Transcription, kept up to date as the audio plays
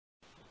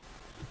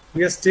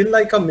We are still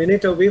like a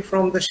minute away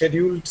from the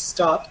scheduled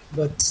start,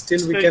 but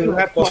still we can. You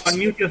have to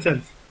unmute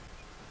yourself.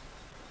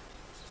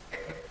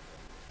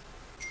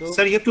 So,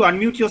 sir, you have to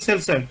unmute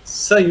yourself, sir.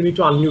 Sir, you need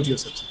to unmute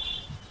yourself.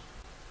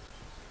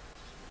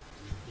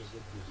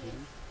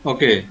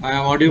 Okay, I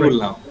am audible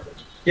now.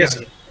 Yes,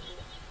 sir.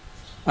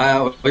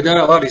 Whether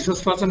our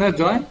resource person has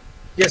joined?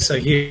 Yes, sir,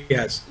 he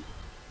has.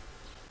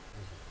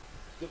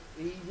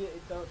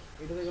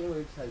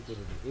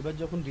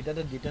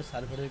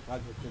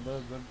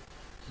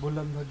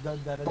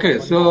 Okay,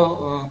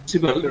 so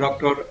principal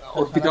Dr.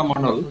 Orpita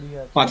Mandal,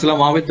 Panchla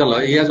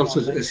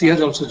Mahavidyalaya, she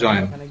has also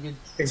joined.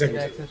 Exactly.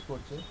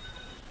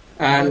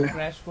 And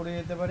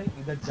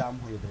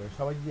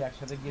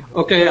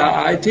okay,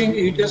 I think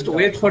you just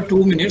wait for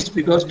 2 minutes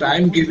because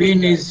time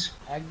given is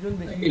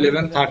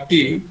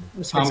 11:30.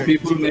 Some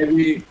people may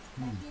be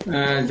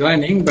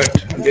joining, but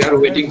they are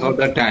waiting for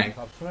the time.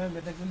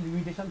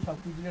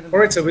 All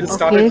right, so we'll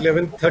start at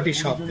 11:30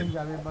 sharp then.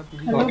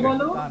 Okay.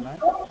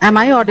 Am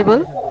I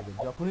audible?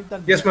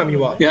 Yes, ma'am,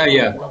 you are.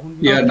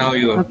 Yeah, now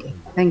you are. Okay,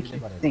 thank you.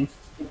 Thanks.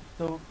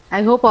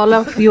 I hope all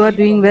of you are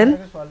doing well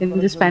in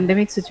this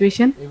pandemic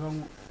situation.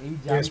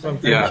 Yes, ma'am,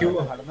 thank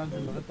you.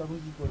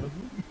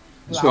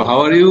 So, how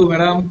are you,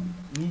 madam?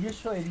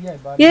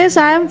 Yes,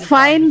 I am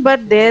fine,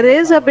 but there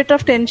is a bit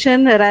of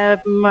tension.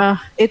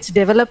 It's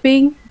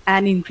developing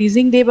and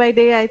increasing day by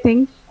day, I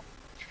think.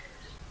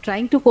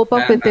 Trying to cope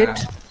up with it.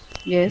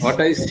 Yes. What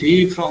I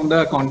see from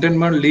the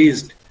containment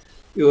list,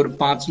 your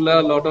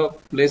Panchla, lot of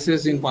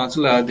places in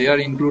Panchla, they are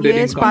included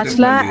in containment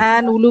Panchla list.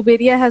 and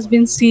Uluberia has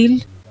been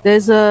sealed.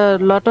 There's a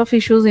lot of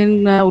issues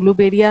in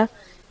Uluberia.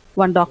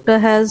 One doctor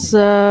has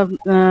died,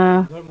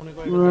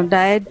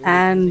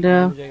 and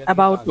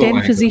about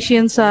 10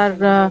 physicians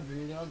are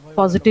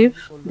positive.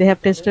 They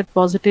have tested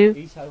positive.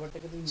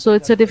 So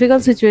it's a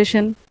difficult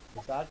situation.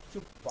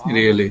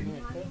 Really.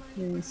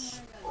 Yes.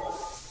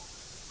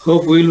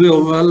 Hope we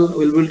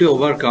will be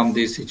overcome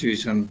this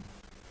situation.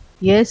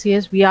 Yes,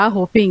 we are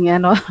hoping,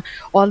 and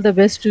all the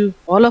best to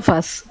all of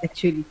us.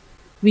 Actually,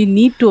 we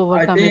need to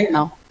overcome it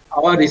now.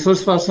 Our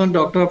resource person,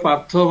 Dr.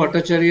 Partho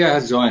Bhattacharya,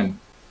 has joined.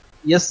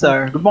 Yes,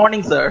 sir. Good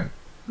morning, sir.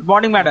 Good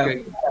morning, madam.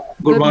 Okay.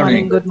 Good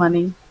morning. Good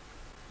morning.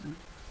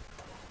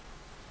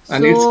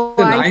 And so it's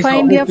a nice I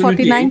find here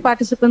opportunity. 49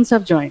 participants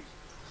have joined.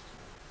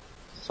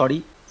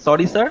 Sorry,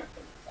 sir.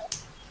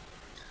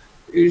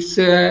 It's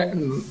a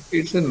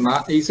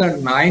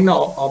nine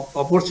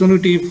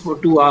opportunity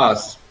to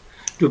us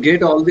to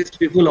get all these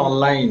people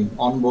online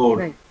on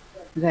board.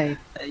 Right.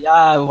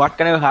 Yeah. What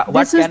can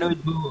we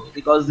do?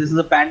 Because this is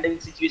a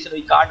pandemic situation.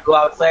 We can't go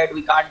outside.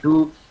 We can't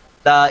do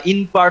the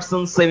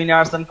in-person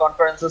seminars and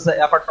conferences.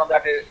 Apart from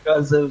that, it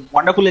was a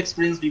wonderful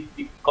experience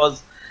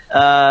because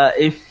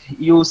if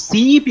you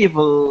see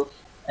people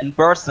in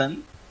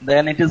person,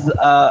 then it is.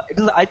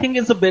 I think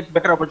it's a bit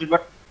better opportunity.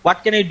 But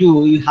what can I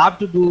do? You have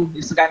to do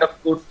this kind of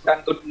good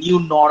new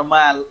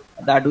normal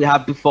that we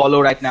have to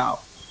follow right now.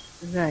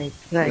 Right.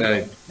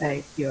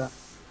 Yeah.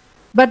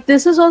 But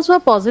this is also a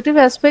positive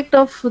aspect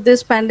of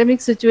this pandemic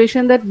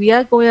situation, that we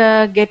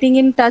are getting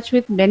in touch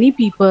with many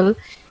people,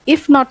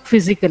 if not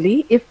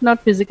physically,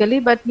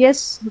 but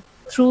yes,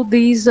 through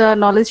these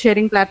knowledge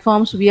sharing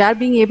platforms, we are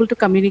being able to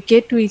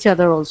communicate to each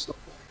other also.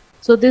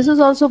 So this is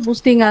also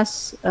boosting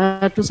us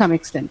to some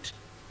extent.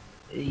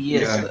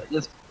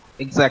 Yes,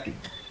 exactly.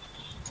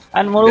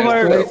 And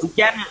moreover, we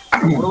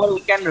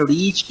can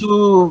reach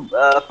to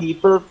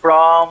people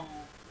from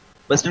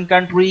Western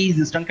countries,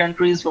 Eastern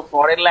countries, for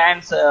foreign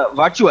lands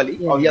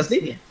virtually, obviously.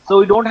 Yes. So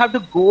we don't have to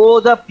go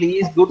to the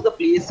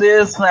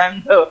places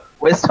and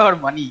waste our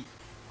money.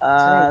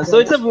 So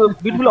it's a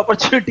beautiful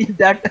opportunity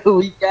that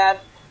we can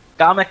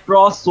come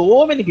across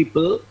so many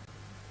people.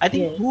 I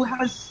think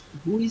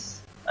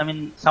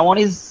someone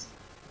is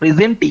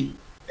presenting.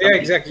 Yeah,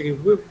 exactly.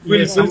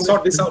 We'll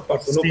sort this out.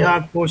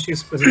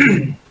 Is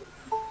presenting.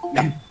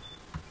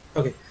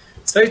 Okay.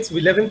 So it's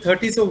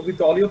 11:30. So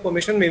with all your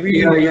permission, maybe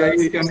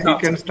you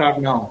can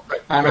start now.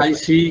 And I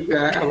see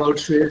about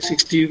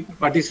 60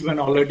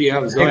 participants already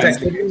have joined.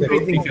 Exactly.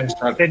 We can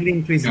start.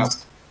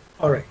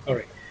 All right.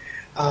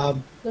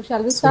 So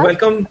shall we start? So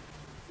welcome.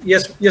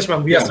 Yes,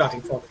 ma'am. We are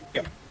starting.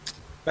 Yeah.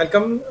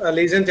 Welcome,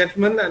 ladies and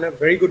gentlemen, and a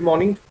very good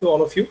morning to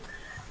all of you.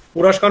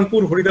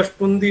 Purashkanpur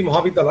Huridashpundi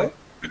Mahavidyalaya,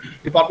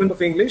 Department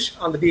of English,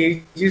 under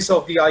the aegis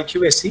of the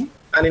IQSC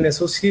and in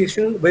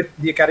association with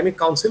the Academic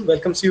Council,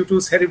 welcomes you to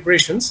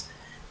Celebrations,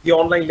 the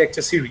online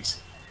lecture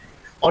series.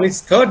 On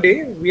its third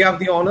day, we have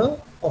the honor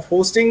of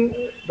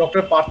hosting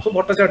Dr. Partho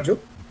Bhattacharya,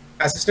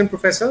 Assistant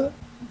Professor,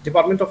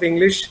 Department of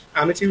English,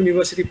 Amity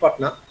University,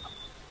 Patna.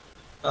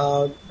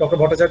 Dr.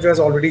 Bhattacharya has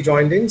already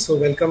joined in, so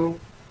welcome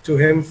to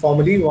him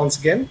formally once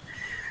again.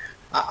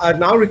 I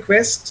now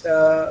request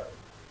our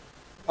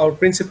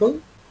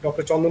principal,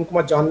 Dr. Chandan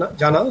Kumar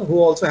Jana, who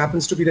also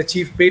happens to be the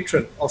chief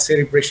patron of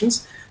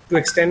Celebrations, to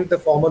extend the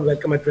formal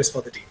welcome address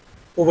for the day.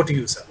 Over to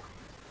you, sir.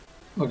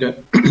 Okay.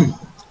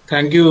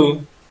 Thank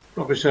you,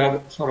 Professor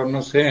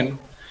Saranna Sen.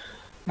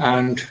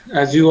 And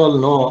as you all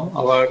know,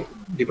 our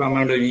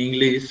Department of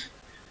English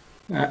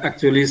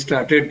actually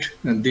started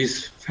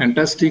this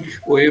fantastic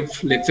web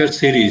lecture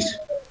series.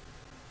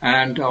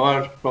 And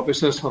our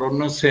Professor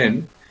Saranya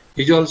Sen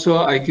is also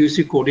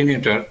IQC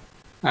coordinator,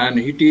 and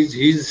it is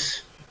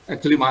his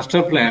actually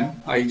master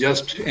plan. I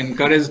just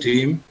encouraged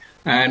him,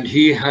 and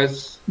he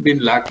has been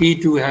lucky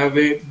to have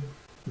a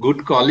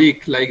good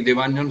colleague like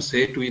Devanjan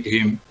said with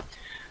him.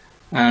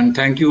 And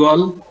thank you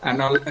all.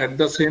 And at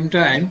the same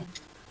time,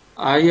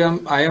 I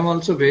am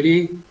also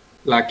very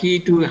lucky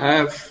to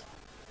have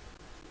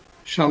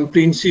some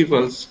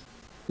principals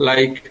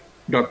like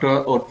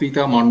Dr.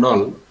 Orpita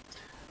Mandal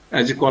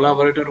as a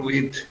collaborator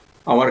with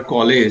our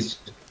college.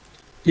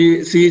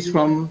 She is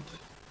principal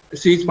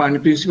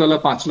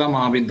of Panchla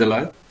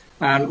Mahavidyalaya,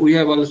 and we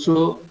have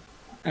also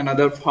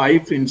another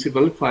 5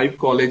 principals, 5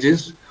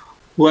 colleges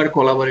who are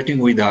collaborating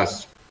with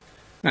us.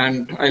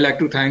 And I like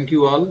to thank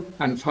you all.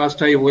 And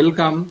first I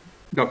welcome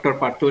Dr.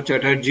 Partho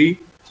Chatterjee,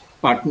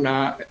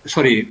 Partha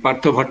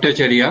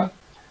Bhattacharya,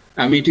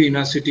 Amity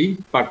University,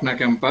 Patna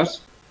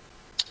campus,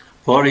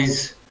 for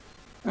his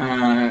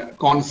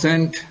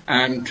consent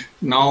and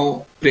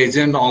now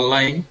present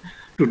online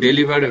to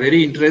deliver a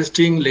very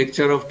interesting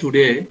lecture of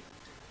today,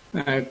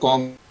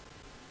 comic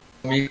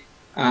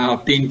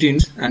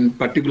Tintin, and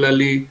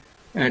particularly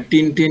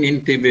Tintin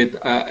in Tibet,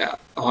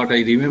 what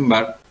I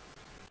remember.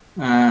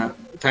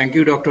 Thank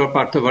you, Dr.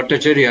 Partha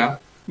Bhattacharya.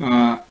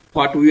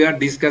 What we are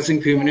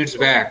discussing few minutes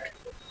back,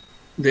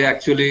 the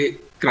actually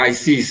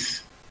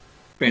crisis,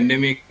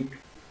 pandemic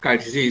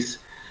crisis,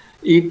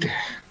 it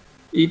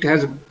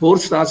has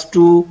forced us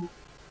to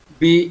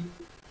be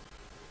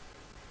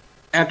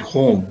at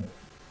home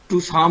to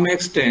some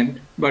extent,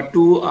 but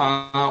to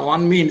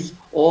one means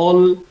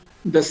all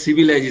the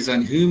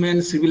civilization,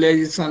 human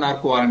civilization are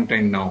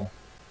quarantined now.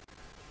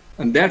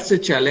 And that's a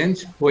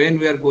challenge when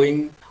we are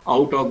going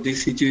out of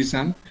this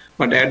situation.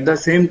 But at the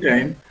same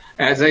time,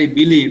 as I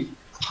believe,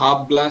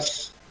 half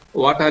glass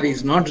water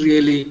is not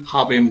really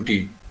half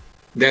empty.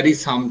 There is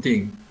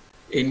something.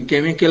 In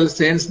chemical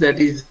sense, that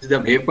is the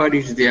vapor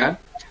is there.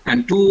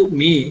 And to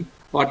me,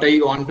 what I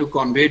want to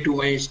convey to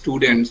my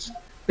students,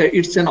 that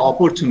it's an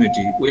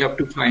opportunity. We have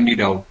to find it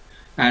out.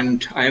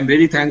 And I am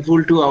very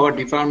thankful to our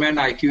department,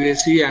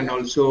 IQAC, and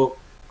also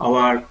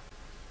our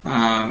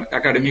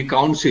academic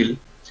council.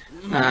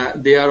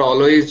 They are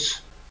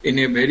always in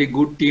a very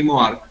good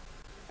teamwork,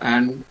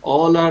 and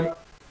all are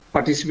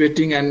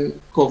participating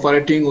and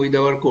cooperating with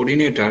our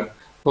coordinator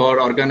for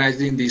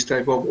organizing this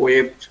type of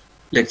web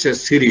lecture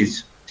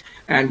series.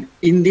 And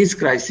in this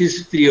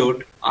crisis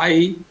period,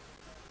 I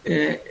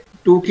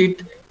took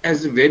it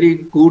as a very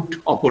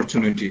good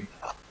opportunity.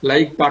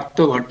 Like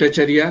Partho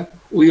Bhattacharya,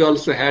 we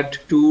also had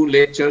 2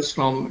 lectures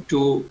from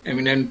 2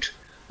 eminent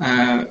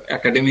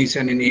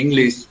academicians in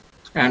English,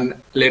 and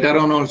later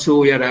on also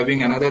we are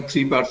having another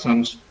 3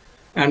 persons.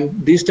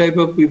 And this type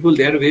of people,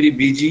 they are very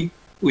busy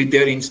with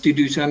their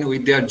institution,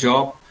 with their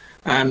job,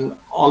 and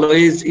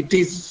always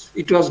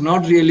it was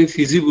not really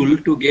feasible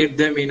to get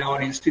them in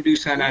our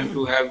institution and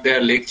to have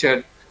their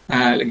lecture,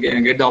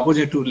 get the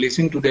opportunity to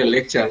listen to their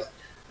lectures.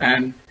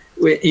 And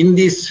in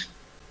this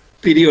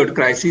period,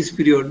 crisis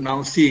period,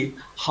 now see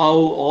how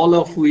all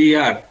of we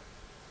are.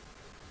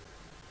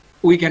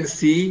 We can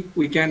see,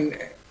 we can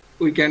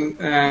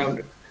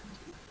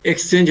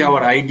exchange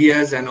our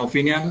ideas and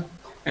opinion.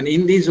 And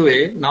in this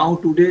way, now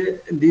today,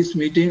 this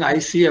meeting, I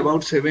see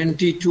about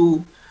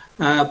 72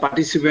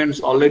 participants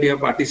already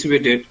have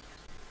participated.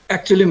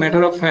 Actually,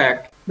 matter of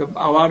fact,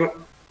 our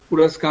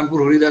Puras Kanpur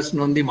Haridas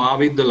Nandi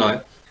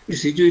Mahavidyalaya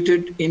is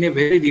situated in a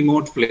very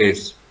remote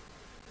place.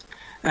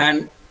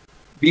 And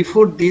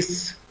before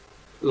this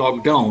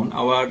lockdown,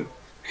 our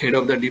head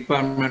of the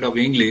Department of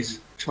English,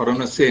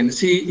 Saranya Sen,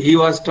 he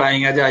was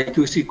trying, as an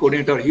IQC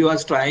coordinator, he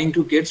was trying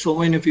to get so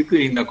many people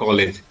in the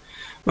college.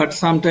 But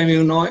sometimes,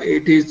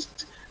 it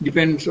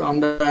depends on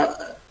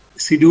the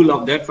schedule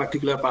of that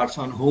particular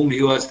person whom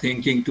he was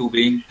thinking to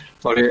bring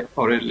for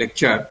a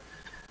lecture.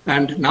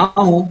 And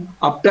now,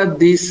 after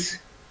this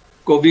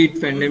COVID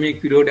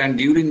pandemic period and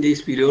during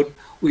this period,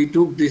 we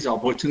took this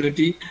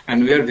opportunity,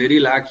 and we are very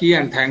lucky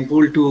and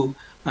thankful to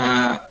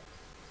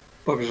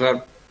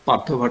Professor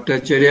Partho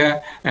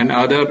Bhattacharya and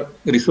other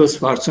resource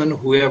persons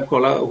who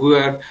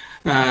are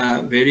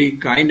very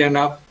kind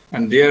enough,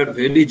 and they are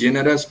very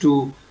generous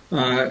to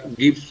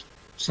give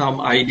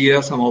some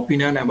idea, some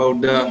opinion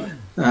about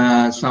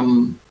the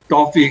some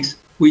topics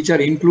which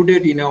are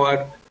included in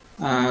our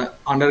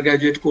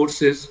undergraduate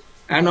courses.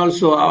 And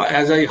also,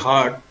 as I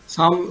heard,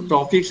 some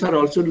topics are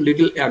also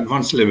little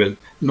advanced level.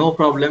 No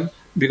problem,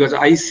 because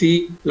I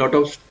see a lot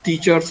of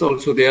teachers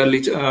also, there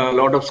are a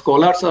lot of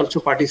scholars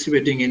also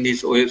participating in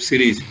this web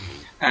series.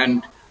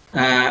 And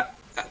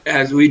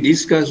as we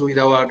discussed with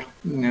our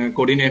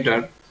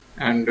coordinator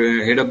and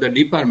head of the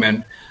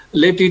department,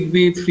 let it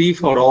be free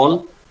for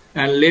all,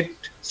 and let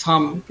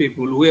some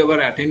people, whoever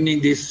attending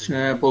this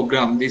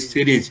program, this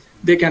series,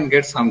 they can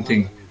get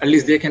something. At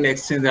least they can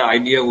exchange the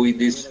idea with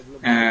these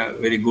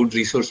very good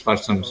resource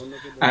persons.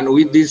 And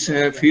with these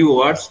few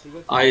words,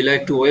 I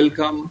like to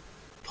welcome,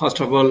 first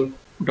of all,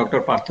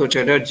 Dr. Partho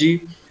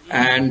Chatterjee,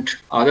 and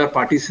other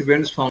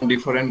participants from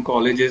different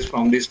colleges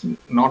from this,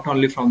 not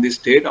only from the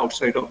state,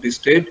 outside of the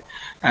state.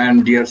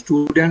 And dear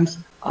students,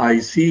 I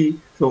see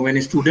so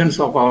many students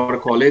of our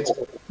college,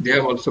 they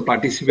have also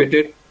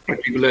participated,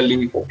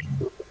 particularly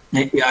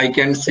I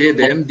can say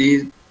them,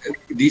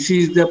 this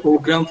is the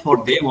program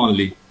for them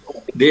only.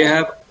 They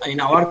have, in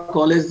our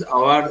college,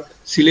 our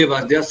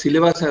syllabus, their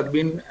syllabus have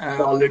been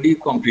already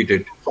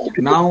completed.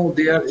 Now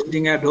they are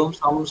sitting at home.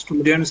 Some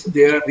students,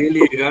 they are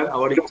really eager.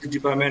 Our English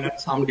department and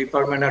some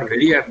department are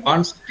very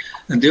advanced.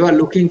 And they are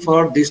looking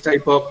for this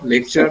type of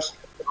lectures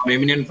from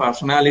eminent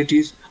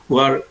personalities who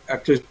are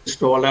actually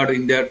scholar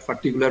in their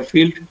particular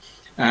field.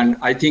 And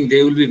I think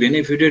they will be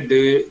benefited.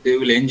 They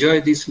will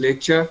enjoy this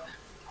lecture.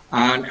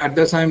 And at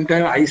the same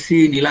time, I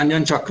see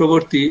Nilanjan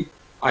Chakraborty,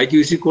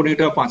 IQC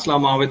coordinator of Panchla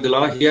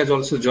Mahavidyalaya. He has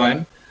also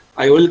joined.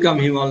 I welcome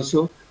him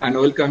also, and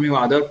welcome him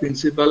other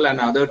principal and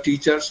other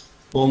teachers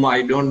whom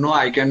I don't know.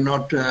 I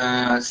cannot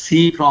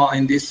see from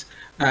in this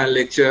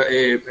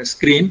lecture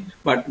screen,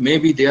 but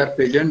maybe they are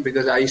present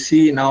because I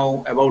see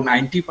now about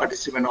 90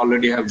 participants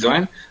already have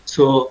joined.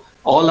 So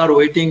all are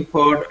waiting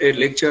for a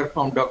lecture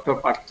from Dr.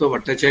 Partho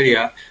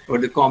Bhattacharya for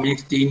the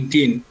comics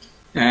Tintin.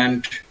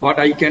 And what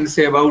I can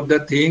say about the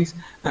things,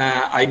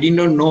 I did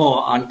not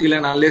know until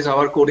and unless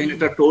our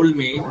coordinator told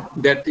me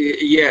that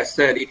yes,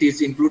 sir, it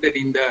is included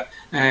in the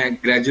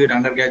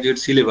undergraduate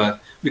syllabus.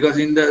 Because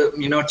in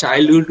the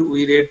childhood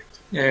we read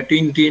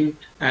Tintin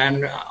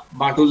and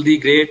Batul the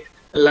Great,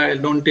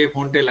 Donte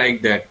Fonte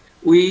like that.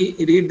 We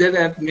read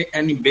that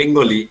in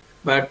Bengali,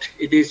 but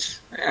it is,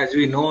 as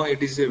we know,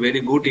 it is a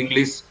very good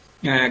English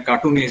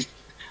cartoon,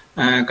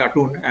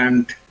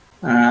 and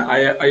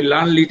I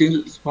learned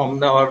little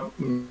from our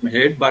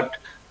head, but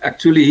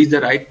actually he's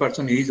the right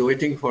person. He's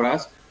waiting for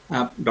us,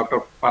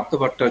 Dr. Partho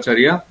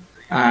Bhattacharya.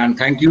 And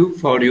thank you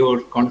for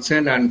your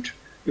consent, and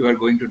you are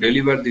going to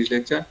deliver this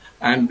lecture.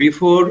 And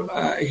before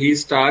he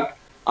start,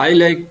 I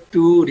like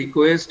to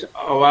request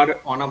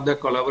one of the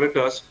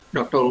collaborators,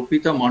 Dr.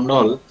 Upita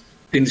Mandal,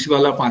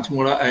 Principal of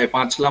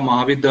Panchla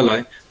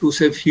Mahavidyalaya, to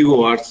say a few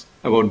words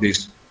about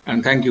this.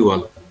 And thank you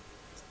all.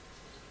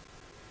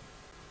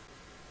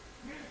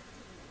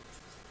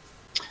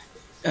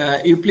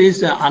 You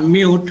please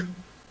unmute,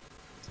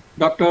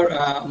 Dr.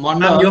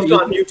 Mandal. You have to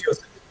unmute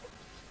yourself.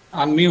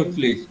 Unmute,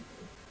 please.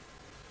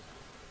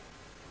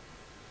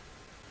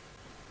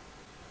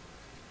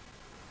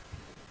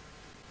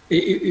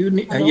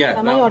 Yeah.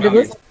 Am I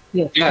audible?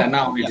 Yes. Yeah,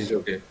 now it is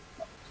okay.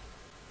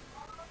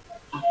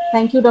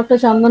 Thank you, Dr.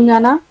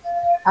 Chandanjana.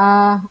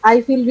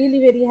 I feel really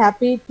very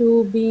happy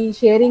to be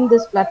sharing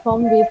this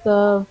platform with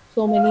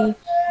so many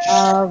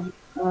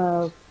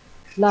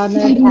learned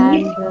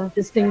and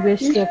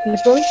distinguished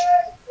people.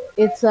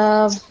 It's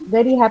a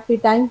very happy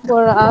time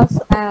for us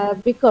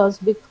because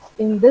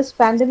in this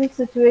pandemic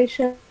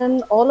situation,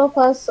 all of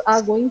us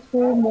are going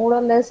through more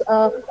or less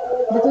a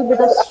little bit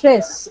of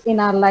stress in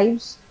our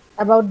lives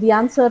about the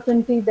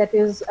uncertainty that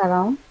is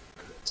around.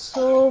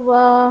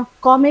 So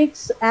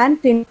comics and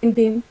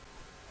Tintin,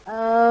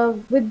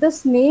 with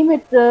this name,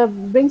 it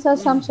brings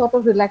us some sort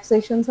of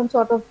relaxation, some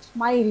sort of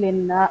smile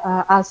in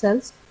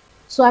ourselves.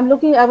 So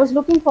I was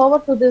looking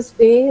forward to this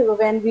day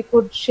when we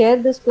could share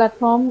this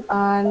platform,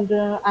 and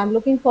I'm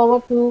looking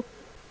forward to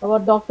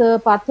what Dr.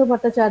 Partho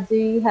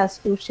Bhattacharya has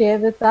to share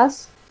with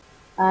us.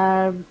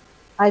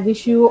 I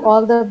wish you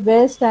all the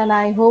best, and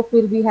I hope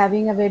we'll be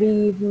having a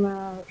very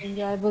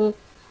enjoyable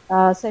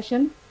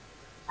session.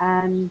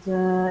 And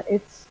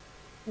it's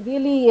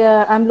really,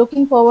 I'm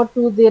looking forward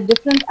to the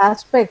different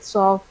aspects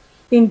of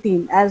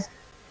Tintin. As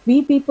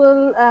we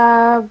people,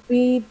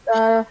 we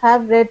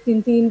have read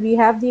Tintin, we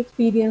have the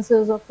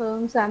experiences of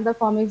films and the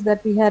comics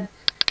that we had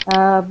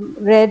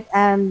read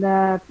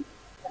and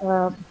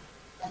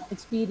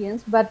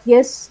experienced. But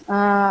yes,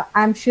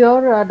 I'm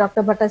sure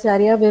Dr.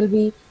 Bhattacharya will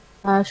be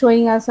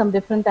showing us some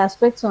different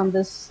aspects on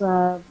this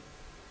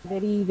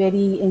very,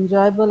 very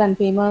enjoyable and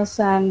famous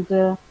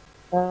and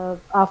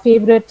our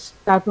favorite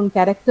cartoon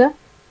character.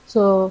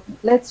 So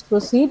let's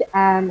proceed,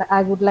 and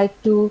I would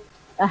like to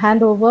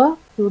hand over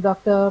to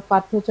Dr.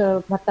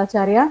 Partho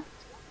Bhattacharya.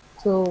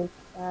 So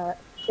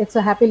it's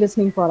a happy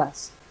listening for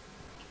us.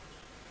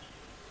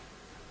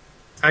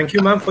 Thank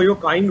you, ma'am, for your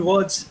kind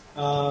words.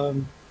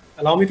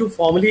 Allow me to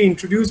formally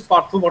introduce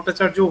Partho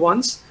Bhattacharya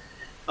once.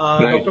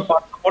 Right. Dr.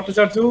 Partho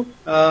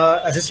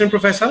Bhattacharya, Assistant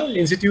Professor,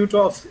 Institute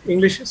of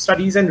English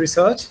Studies and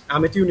Research,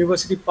 Amity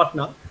University,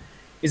 Patna,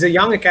 is a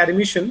young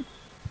academician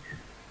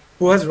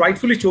who has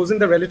rightfully chosen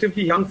the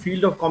relatively young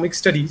field of comic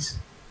studies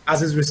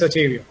as his research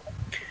area.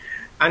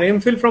 An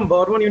MPhil from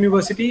Burman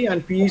University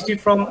and PhD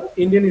from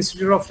Indian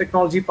Institute of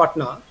Technology,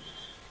 Patna,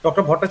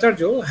 Dr.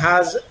 Bhattacharya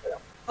has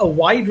a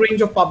wide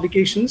range of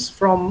publications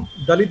from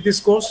Dalit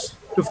discourse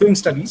to film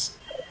studies.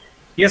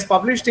 He has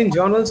published in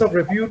journals of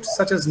repute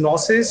such as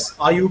Gnosis,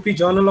 IUP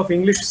Journal of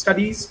English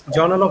Studies,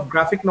 Journal of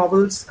Graphic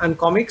Novels and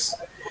Comics.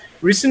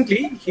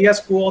 Recently, he has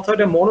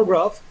co-authored a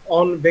monograph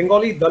on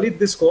Bengali Dalit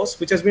discourse,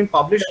 which has been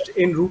published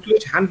in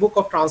Routledge Handbook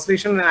of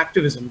Translation and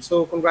Activism.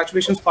 So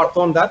congratulations, Partho,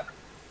 on that.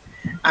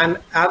 An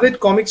avid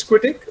comics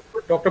critic,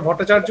 Dr.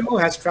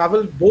 Bhattacharya has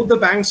traveled both the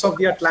banks of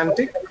the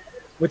Atlantic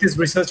with his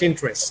research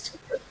interest.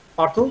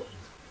 Partho,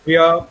 we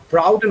are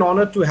proud and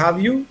honored to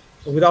have you.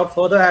 Without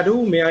further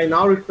ado, may I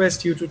now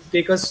request you to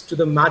take us to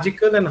the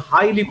magical and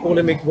highly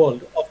polemic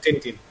world of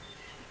Tintin.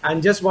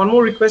 And just one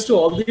more request to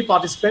all the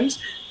participants,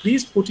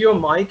 please put your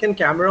mic and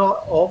camera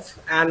off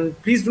and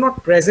please do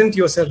not present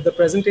yourself. The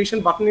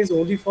presentation button is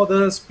only for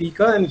the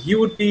speaker and he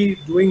would be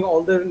doing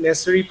all the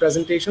necessary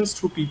presentations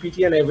through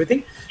PPT and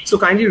everything. So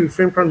kindly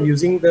refrain from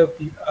using the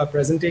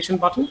presentation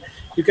button.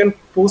 You can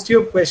post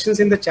your questions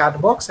in the chat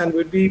box and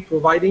we'll be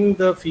providing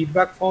the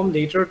feedback form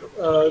later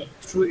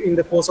in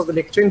the course of the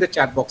lecture in the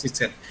chat box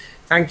itself.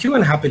 Thank you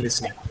and happy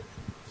listening.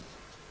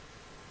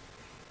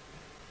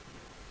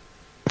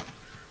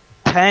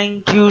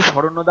 Thank you,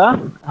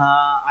 Sharonoda.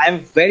 I am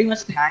very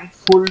much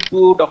thankful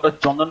to Dr.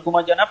 Chandan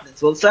Kumar Jana,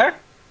 Principal Sir,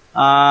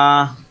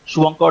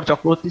 Shubhankar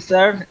Chakraborty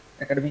Sir,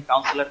 Academic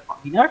Counselor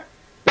Convener,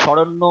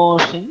 Sharono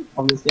Singh,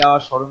 obviously our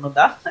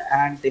Sharonoda,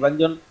 and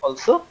Devanjan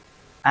also,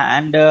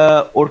 and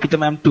Orpita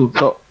Ma'am too.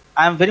 So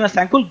I am very much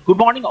thankful. Good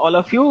morning, all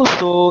of you.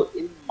 So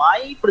in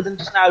my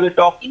presentation, I will be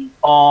talking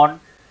on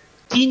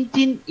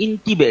Tintin in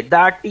Tibet.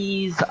 That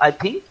is, I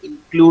think,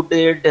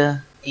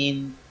 included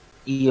in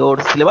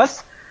your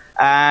syllabus.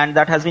 And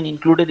that has been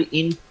included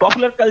in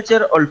popular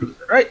culture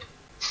altogether, right?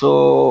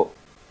 So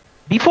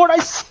before I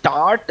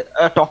start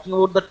talking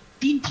about the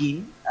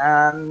Tintin,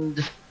 and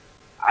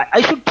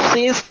I should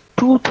say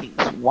two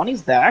things. One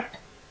is that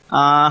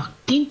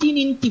Tintin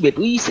in Tibet,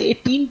 we say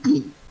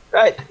Tintin,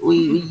 right?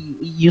 We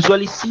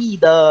usually see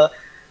the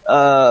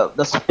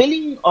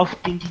spelling of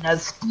Tintin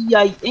as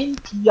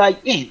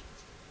Tintin,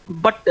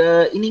 but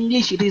in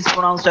English it is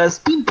pronounced as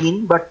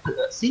Tintin. But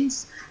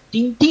since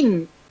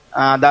Tintin,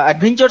 the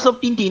Adventures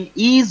of Tintin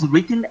is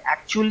written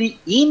actually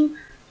in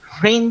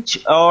French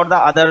or the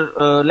other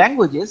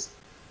languages,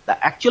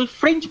 the actual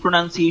French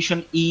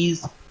pronunciation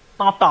is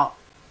Tintin,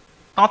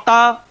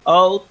 Tintin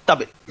or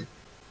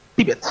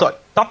Tibet, sorry,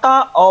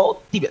 Tintin or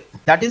Tibet.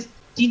 That is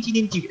Tintin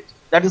in Tibet.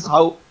 That is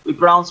how we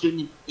pronounce it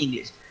in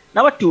English.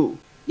 Number two,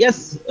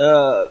 yes,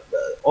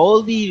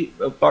 all the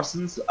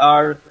persons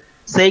are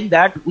saying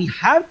that we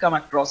have come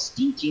across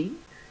Tintin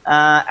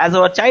as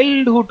our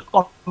childhood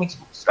comics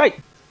books, right?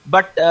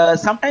 But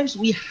sometimes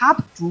we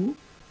have to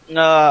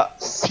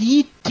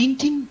see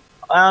Tintin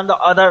and the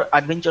other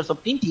adventures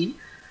of Tintin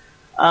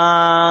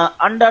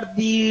under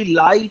the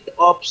light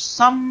of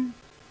some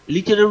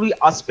literary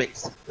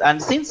aspects.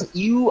 And since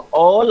you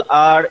all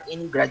are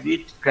in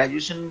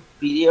graduation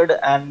period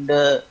and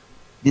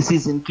this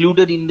is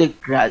included in the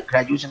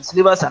graduation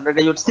syllabus,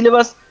 undergraduate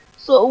syllabus,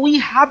 so we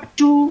have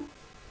to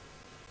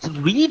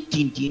read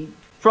Tintin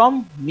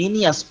from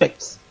many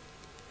aspects,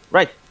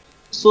 right?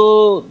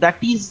 So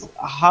that is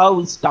how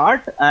we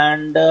start,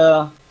 and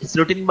it's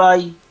written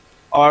by,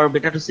 or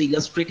better to say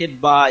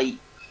illustrated by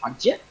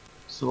Hanje.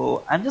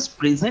 So I'm just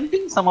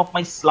presenting some of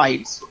my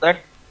slides so that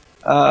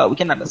we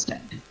can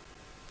understand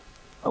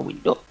a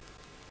window.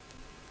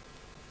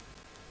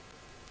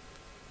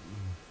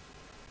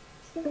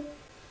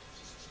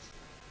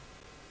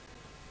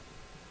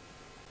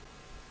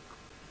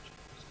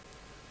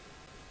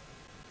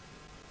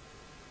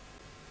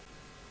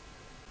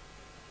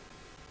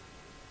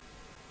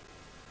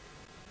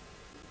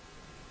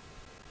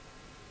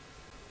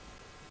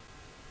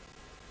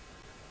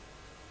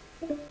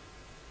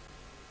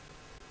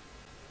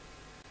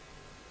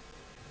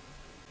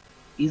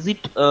 Is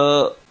it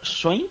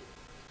showing?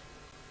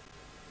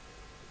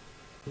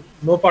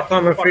 No, Partha,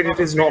 I'm afraid it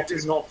is not.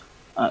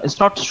 It's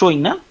not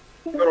showing, na?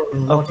 No,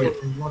 not yet.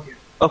 Not yet.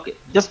 Okay,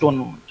 just one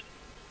moment.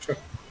 Sure.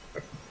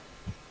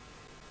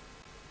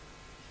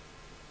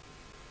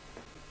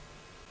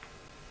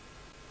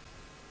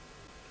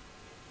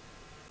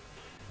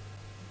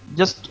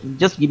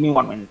 Just give me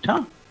 1 minute,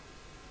 huh?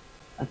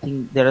 I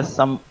think there are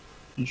some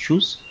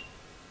issues.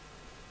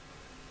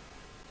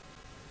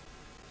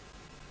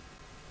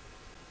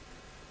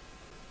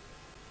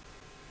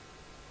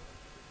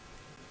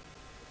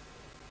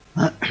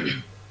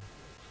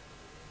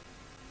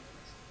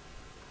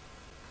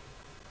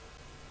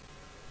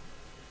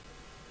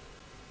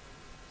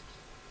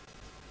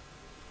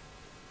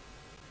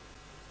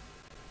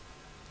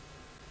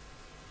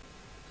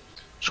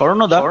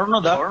 Sharonoda.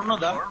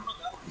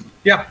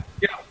 Yeah.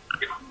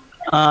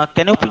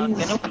 Can you please?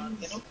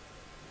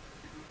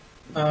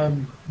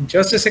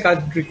 Just a sec.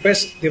 I'd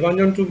request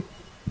Devanjan to.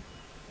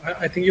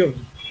 I think you're.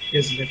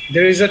 Yes,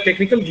 there is a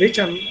technical glitch,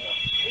 and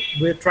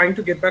we're trying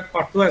to get back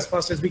Partha as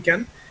fast as we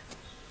can.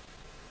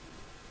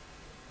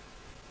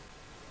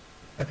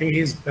 I think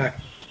he's back.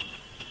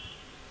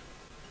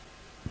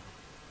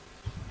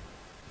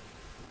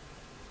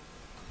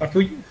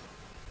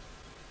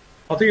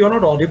 Partha, you're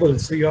not audible,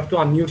 so you have to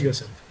unmute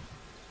yourself.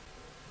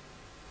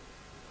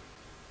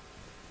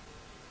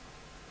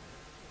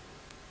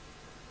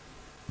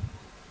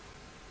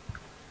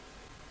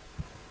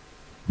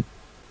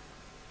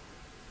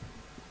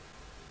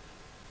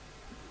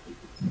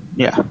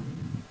 Yeah.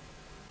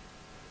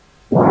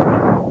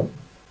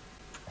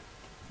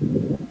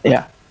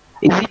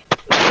 Is it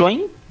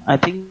showing? I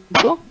think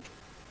so.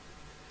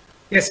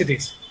 Yes, it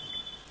is.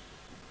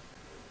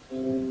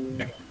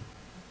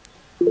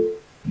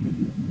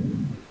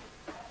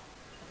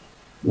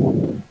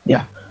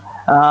 Yeah.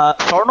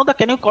 Sornoda,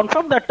 can you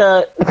confirm that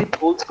is it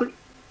full screen?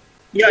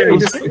 Yeah,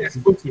 it is. It's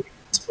full screen.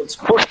 It's full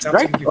screen. Full It's screen,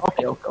 right?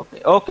 absolutely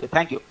full. Okay.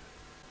 Thank you.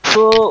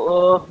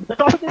 So the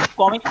topic is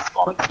comic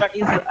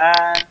studies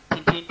and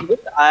Tintin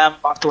Tibet. I am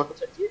Pastor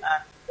Chatterjee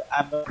and I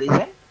am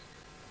present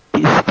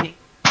this thing.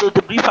 So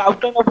the brief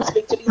outline of this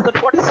lecture is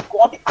that what is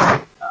comics,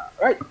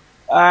 right?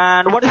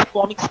 And what is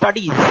comic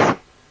studies?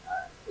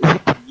 Is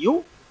it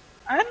new?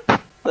 And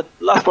the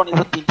last one is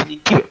the Tintin in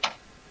Tibet.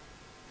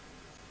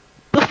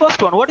 The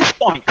first one, what is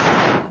comics?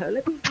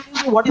 Let me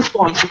introduce you what is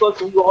comics, because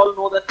you all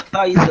know that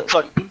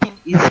Tintin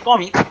is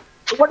comics.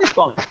 So what is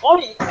comics?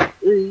 Comics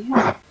is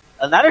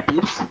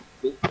narratives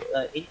with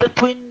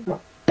intertwined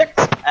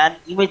text and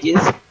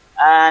images,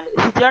 and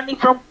it's a journey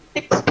from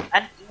text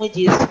and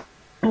images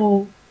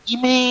to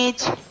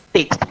image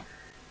text.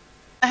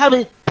 I have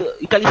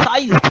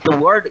italicized the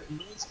word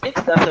image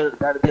text. There's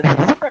a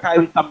reason that I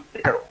will come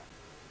later on.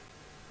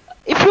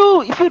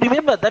 If you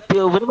remember that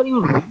whenever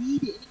you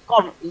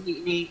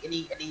read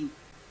any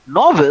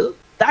novel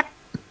that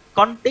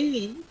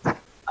contains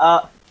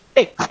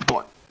text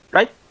body,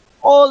 right?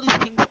 All these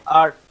things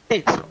are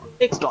text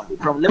only.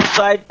 From left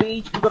side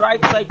page to the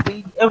right side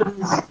page,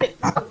 everything is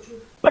text.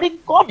 But in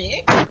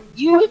comics,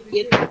 you will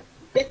get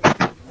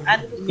text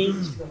and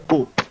image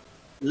both.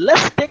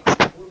 Less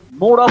text,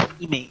 more of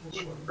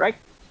image, right?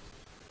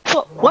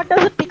 So what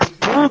does the text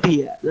do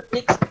here? The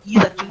text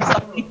is actually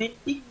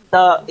supplementing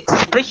the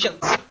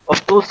expressions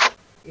of those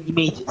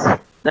images.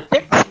 The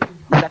text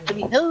is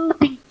actually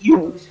helping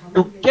you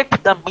to get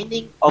the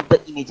meaning of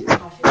the images.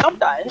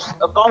 Sometimes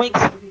a comics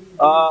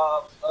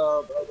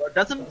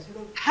doesn't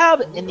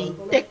have any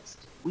text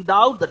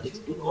without the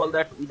text. We call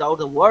that without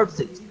the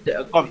words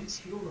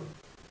comics.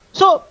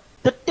 So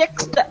the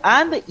text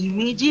and the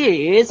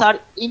images are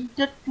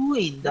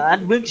intertwined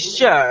and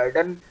mixtured,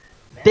 and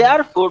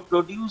therefore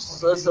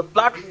produces a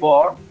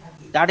platform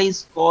that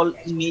is called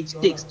image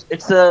text.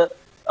 It's a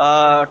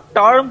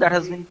term that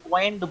has been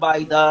coined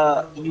by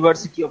the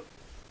University of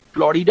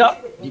Florida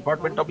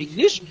Department of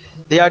English.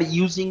 They are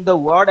using the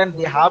word, and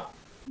they have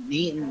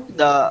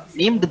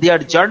named their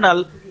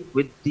journal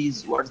with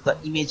these words, the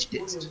image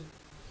text.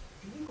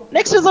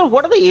 Next is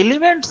what are the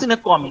elements in a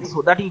comic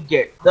so that you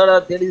get.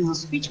 There is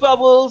speech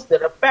bubbles,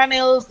 there are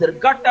panels, there are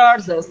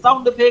gutters, there are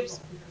sound effects,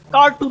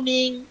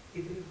 cartooning,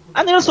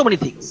 and there are so many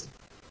things.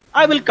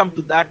 I will come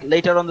to that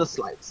later on the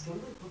slides.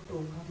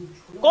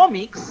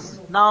 Comics,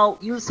 now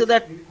you say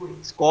that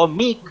it's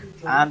comic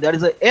and there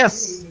is a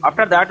S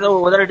after that,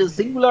 whether it is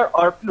singular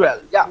or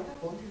plural. Yeah.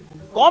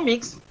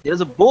 Comics, there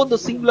is both the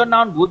singular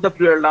noun, both the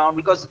plural noun,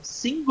 because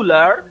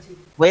singular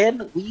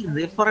when we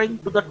referring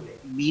to the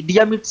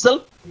medium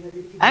itself,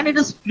 and it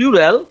is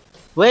plural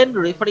when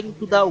referring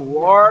to the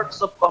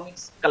works of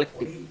comics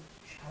collectively.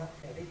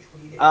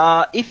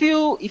 If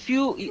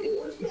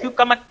you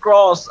come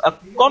across a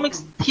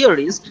comics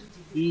theorist,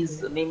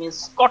 his name is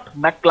Scott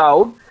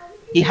McCloud.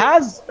 He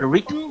has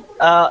written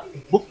a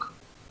book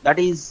that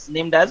is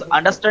named as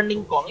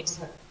Understanding Comics.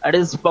 It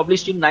is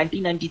published in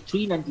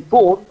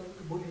 1993-94.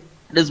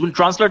 It has been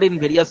translated in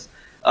various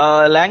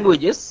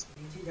languages.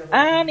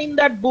 And in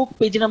that book,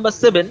 page number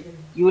 7,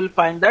 you will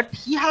find that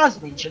he has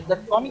mentioned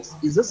that comics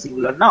is a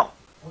singular noun.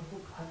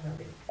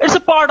 It's a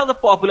part of the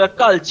popular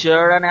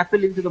culture and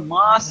appealing to the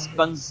mass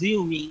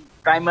consuming,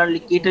 primarily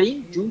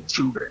catering to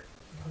children.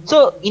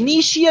 So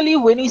initially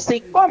when we say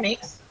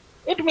comics,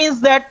 it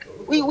means that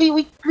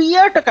we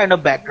create a kind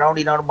of background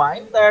in our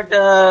mind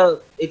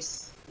that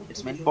it's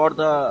meant for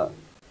the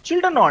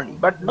children only.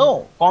 But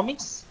no,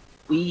 comics,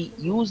 we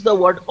use the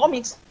word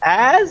comics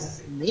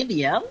as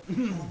medium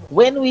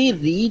when we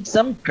read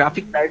some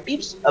graphic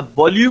narratives,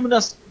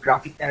 voluminous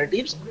graphic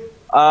narratives,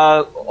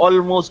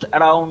 almost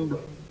around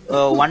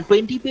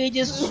 120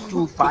 pages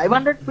to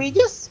 500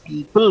 pages.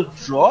 People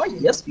draw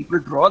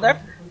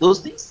those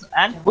things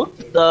and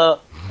put the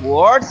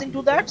words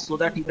into that so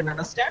that you can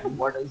understand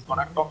what is what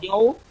I'm talking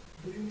about.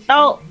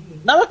 Now,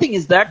 another thing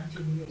is that,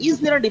 is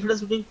there a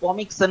difference between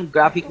comics and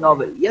graphic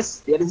novel? Yes,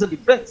 there is a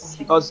difference,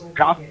 because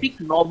graphic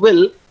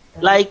novel,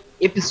 like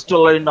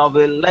epistolary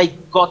novel,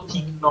 like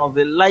gothic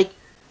novel, like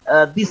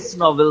this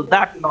novel,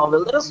 that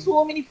novel, there are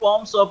so many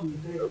forms of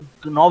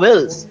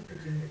novels,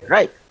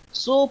 right?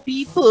 So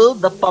people,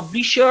 the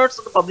publishers,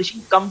 the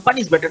publishing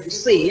companies, better to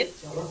say,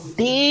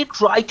 they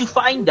try to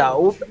find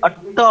out a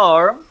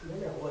term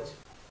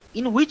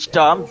in which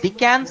term they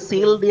can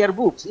sell their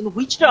books, in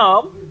which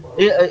term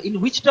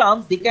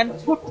they can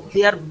put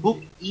their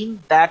book in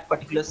that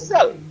particular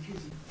cell,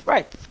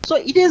 right? So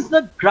it is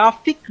the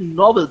graphic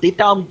novel, they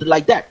termed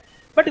like that.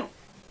 But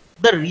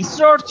the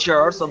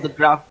researchers of the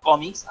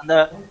comics and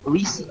the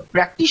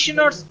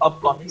practitioners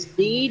of comics,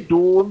 they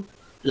don't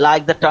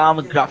like the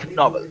term graphic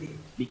novel,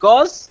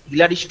 because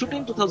Hilary Stutt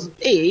in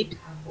 2008,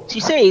 she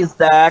says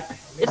that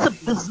it's a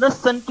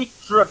business-centric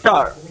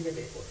term.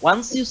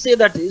 Once you say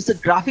that it's a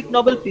graphic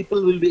novel,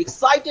 people will be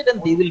excited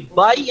and they will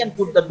buy and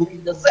put the book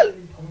in the shelf.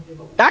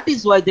 that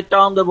is why they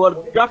term the word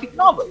graphic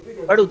novel.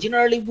 But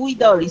generally, we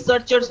the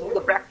researchers, we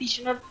the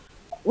practitioners,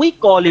 we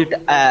call it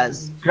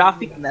as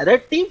graphic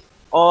narrative,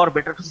 or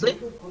better to say,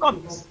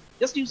 comics.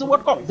 Just use the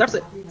word comics. That's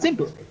it.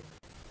 Simple.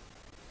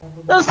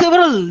 There are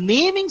several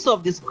namings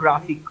of this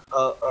graphic,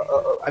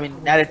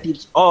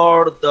 narratives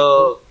or the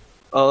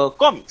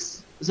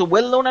comics. So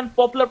well-known and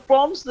popular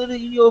forms, the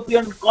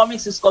European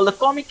comics is called the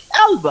comic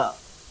album.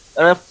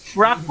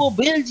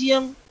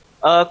 Franco-Belgium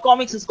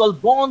comics is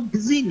called bande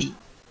dessinée.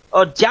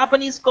 Or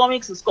Japanese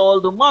comics is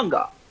called the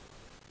manga.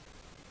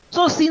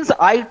 So since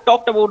I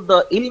talked about the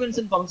elements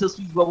in comics,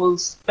 speech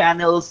bubbles,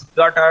 panels,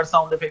 gutter,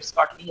 sound effects,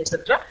 cartooning,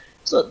 etc.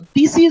 So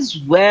this is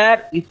where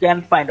you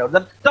can find out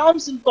the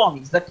terms in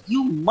comics that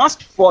you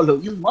must follow.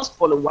 You must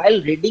follow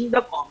while reading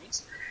the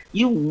comics.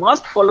 You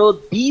must follow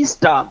these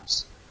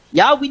terms.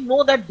 Yeah, we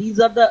know that these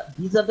are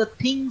the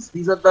things,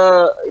 these are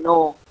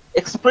the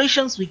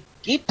expressions we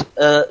get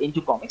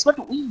into comics, but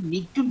we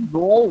need to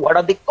know what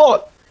are they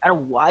called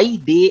and why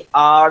they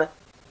are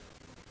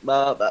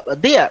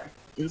there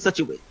in such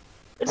a way.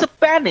 It's a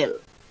panel,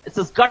 it's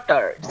a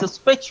gutter, it's a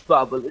speech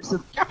bubble, it's a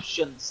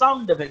caption,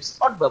 sound effects,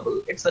 thought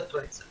bubble,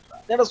 etc., etc.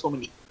 There are so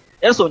many.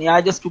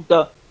 I just took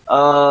the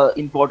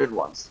important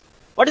ones.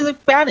 What is a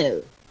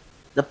panel?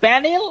 The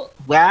panel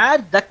where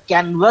the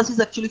canvas is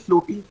actually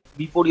floating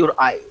before your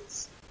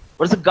eyes.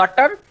 What is a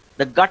gutter?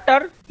 The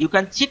gutter, you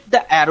can check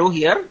the arrow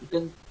here.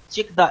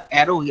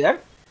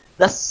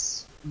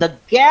 The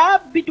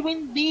gap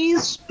between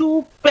these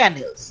two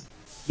panels.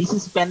 This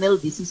is panel,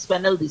 this is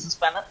panel, this is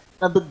panel.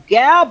 Now the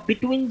gap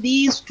between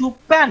these two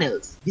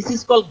panels, this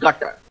is called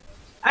gutter.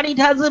 And it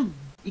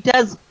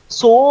has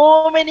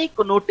so many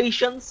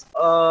connotations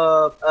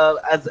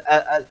as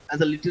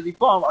a literary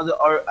form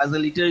or as a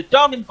literary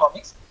term in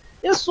comics.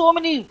 There are so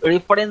many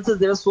references.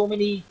 There are so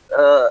many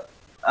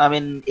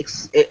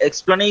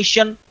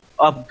explanation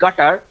of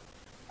gutter,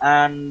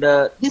 and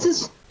this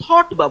is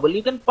thought bubble.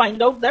 You can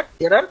find out that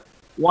there are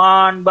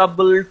one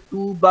bubble,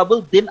 two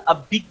bubble, then a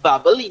big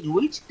bubble in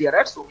which there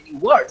are so many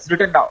words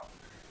written down.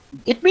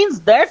 It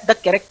means that the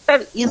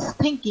character is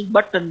thinking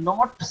but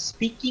not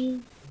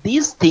speaking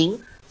this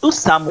thing to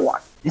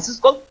someone. This is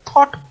called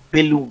thought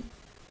balloon,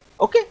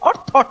 okay, or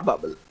thought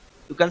bubble.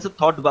 You can say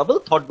thought bubble,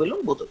 thought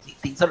balloon, both of these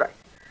things are right.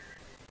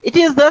 It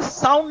is the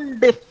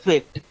sound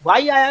effect.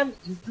 Why I am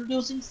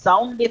introducing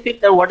sound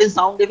effect, or what is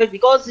sound effect?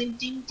 Because in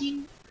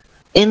Tintin,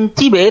 in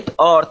Tibet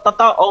or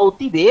Tata or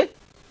Tibet,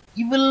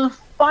 you will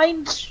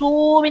find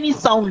so many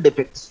sound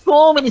effects,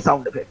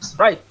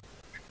 right?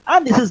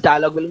 And this is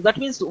dialogue balloon. That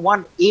means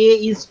one A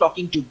is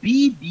talking to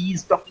B, B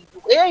is talking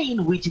to A,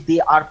 in which they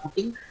are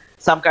putting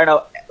some kind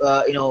of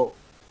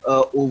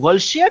oval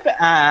shape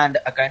and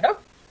a kind of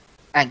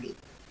angle.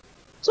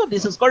 So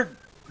this is called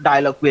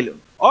dialogue balloon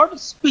or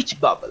speech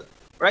bubble,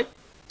 right?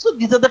 So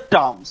these are the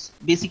terms,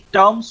 basic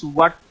terms,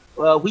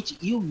 which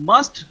you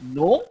must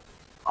know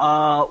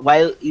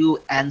while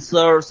you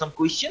answer some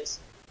questions.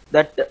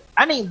 There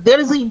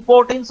is the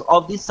importance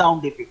of the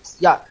sound effects.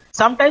 Yeah,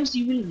 sometimes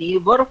you will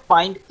never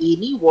find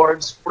any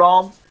words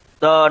from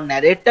the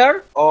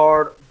narrator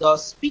or the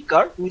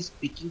speaker who is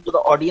speaking to the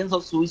audience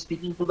or who is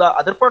speaking to the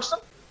other person.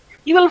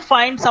 You will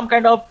find some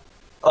kind of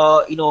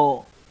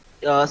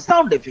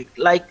sound effect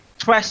like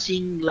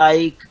thrashing,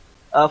 like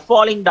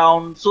falling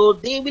down. So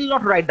they will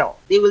not write down.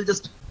 They will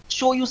just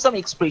show you some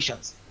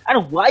expressions.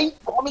 And why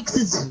comics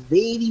is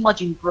very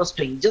much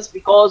interesting? Just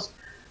because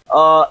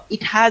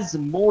it has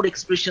more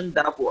expression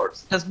than of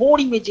words. It has more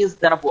images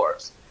than of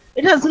words.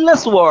 It has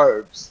less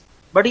words,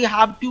 but you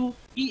have to.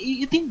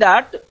 You think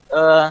that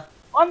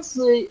once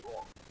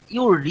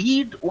you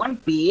read one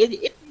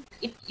page,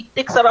 it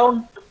takes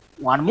around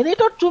 1 minute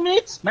or 2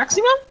 minutes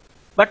maximum.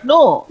 But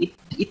no,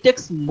 it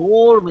takes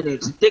more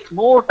minutes. It takes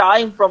more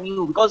time from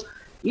you because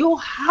you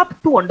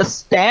have to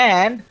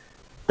understand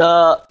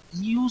the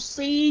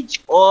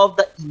usage of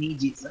the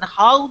images and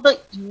how the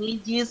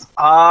images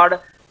are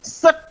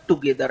set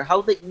together,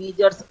 how the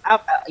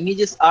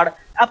images are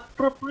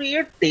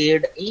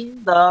appropriated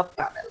in the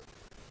panel,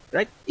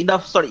 right? In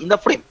the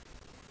frame,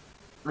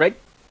 right?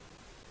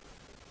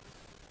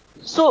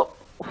 So,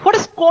 what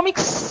is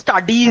comics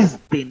studies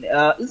then?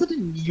 Is it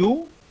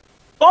new?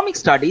 Comic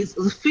studies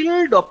is a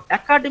field of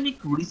academic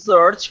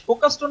research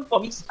focused on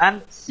comics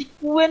and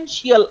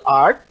sequential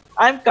art.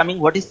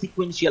 What is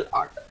sequential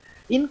art?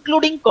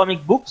 Including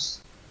comic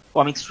books,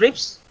 comic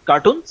strips,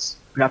 cartoons,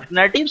 graphic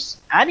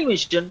narratives,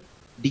 animation,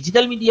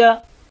 digital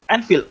media,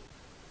 and film.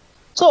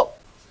 So,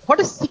 what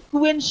is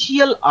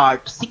sequential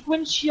art?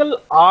 Sequential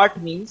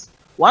art means,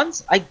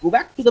 once I go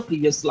back to the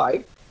previous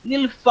slide, you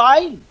will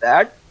find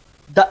that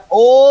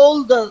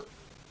all the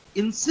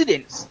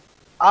incidents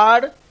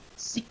are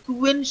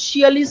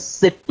sequentially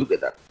set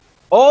together.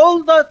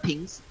 All the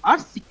things are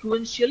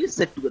sequentially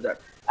set together.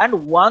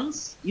 And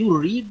once you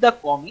read the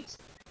comics,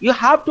 you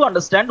have to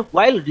understand,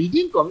 while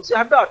reading comics, you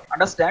have to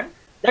understand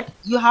that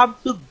you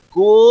have to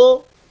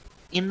go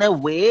in a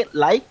way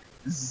like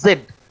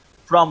Z,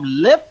 from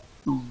left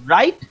to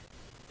right,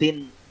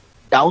 then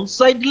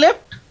downside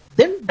left,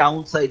 then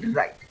downside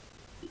right.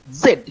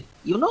 Z.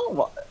 You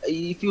know,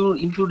 if you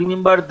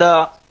remember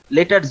the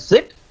letter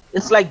Z,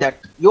 it's like that.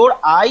 Your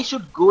eye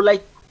should go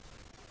like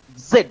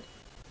Z,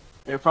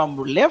 from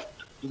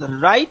left to the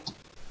right,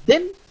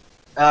 then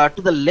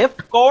to the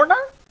left corner,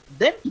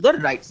 then to the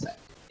right side.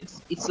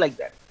 It's like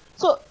that.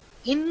 So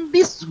in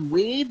this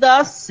way,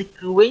 the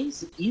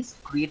sequence is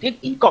created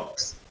in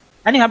comics,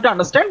 and you have to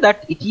understand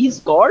that it is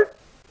called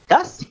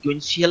the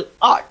sequential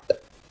art.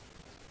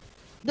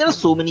 There are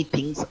so many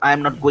things. I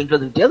am not going to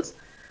the details.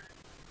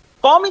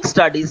 Comic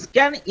studies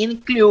can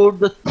include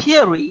the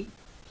theory,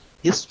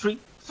 history,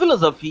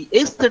 philosophy,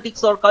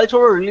 aesthetics, or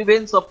cultural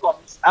relevance of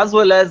comics, as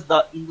well as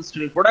the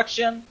industrial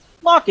production,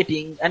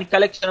 marketing, and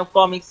collection of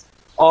comics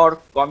or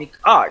comic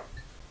art.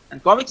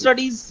 And comic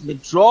studies may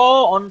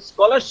draw on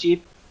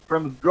scholarship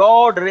from a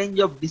broad range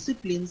of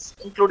disciplines,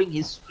 including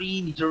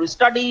history, literary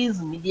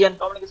studies, media and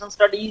communication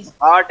studies,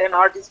 art and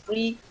art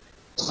history,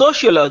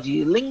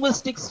 sociology,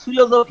 linguistics,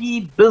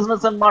 philosophy,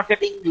 business and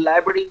marketing,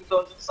 library and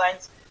information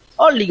science,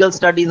 or legal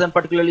studies, and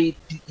particularly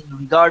in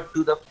regard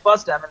to the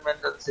First Amendment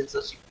and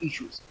censorship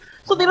issues.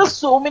 So there are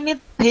so many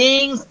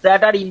things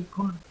that are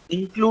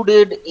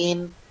included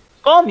in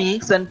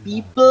comics, and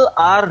people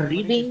are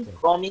reading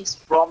comics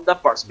from the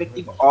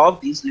perspective of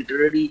these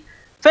literary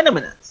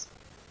phenomena.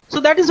 So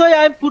that is why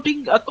I am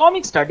putting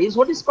comic studies.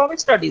 What is comic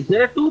studies?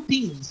 There are two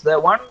things. The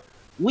one,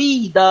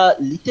 we the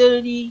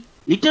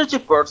literature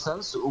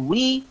persons,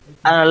 we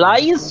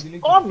analyze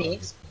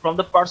comics from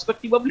the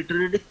perspective of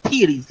literary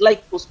theories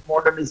like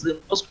postmodernism,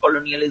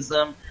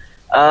 postcolonialism,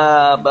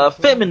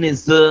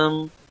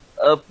 feminism.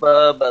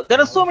 There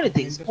are so many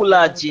things.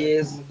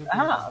 Collages.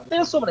 There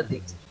are so many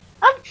things.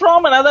 And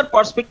from another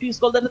perspective, is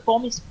called the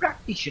comics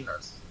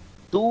practitioners.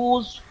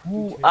 Those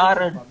who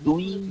are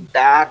doing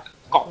that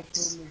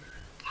comics.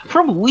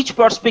 From which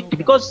perspective?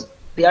 Because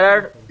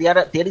there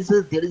is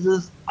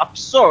a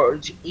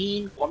upsurge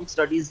in comic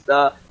studies,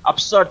 the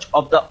upsurge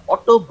of the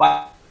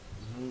autobiography.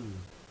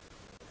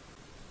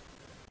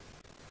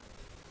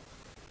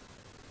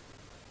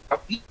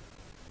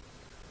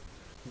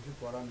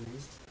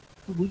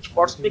 Which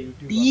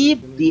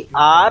perspective they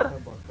are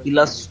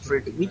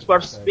illustrating, which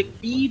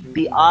perspective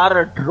they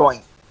are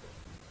drawing.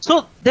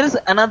 So there is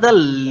another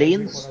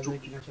lens to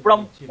it.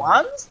 From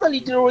once the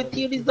literary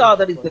theory is, the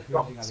other is the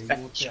comics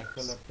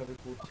practitioners.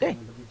 Okay.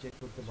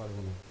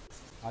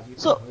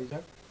 So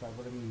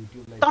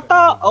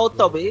Tata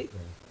Autabe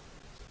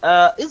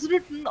is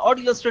written or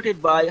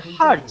illustrated by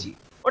Harji.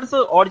 What is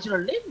the original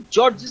name?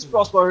 Georges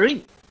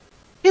Prosperin.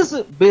 He is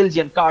a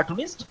Belgian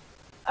cartoonist,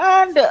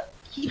 and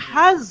he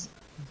has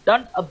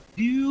done a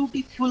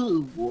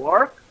beautiful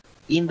work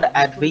in the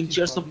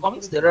adventures of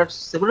comics. There are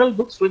several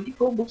books,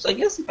 24 books, I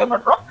guess, if I'm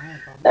not wrong.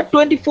 There are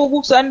 24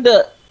 books, and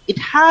it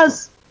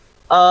has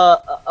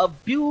a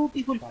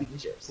beautiful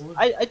pictures.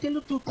 I tell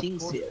you two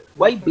things here.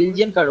 Why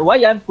Belgian cartoon?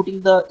 Why I'm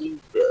putting the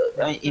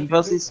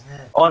emphasis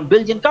on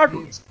Belgian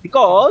cartoons?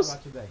 Because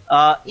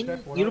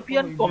in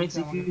European comics,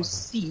 if you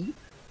see,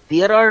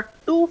 there are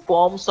two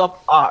forms of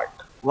art.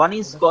 One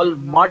is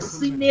called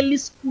Marcinelli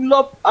School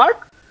of Art.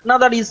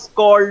 Another is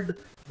called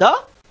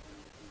the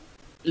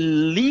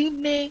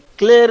Ligne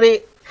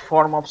Claire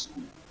form of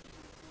school.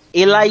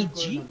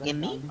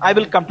 Ligne, I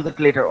will come to that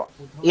later on.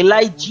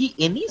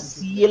 Ligne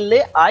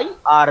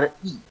Claire.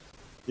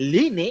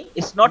 Ligne,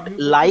 it's not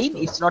line,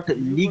 it's not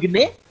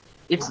ligne,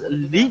 it's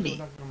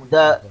ligne.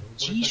 The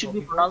G should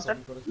be pronounced at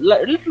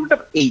little bit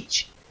of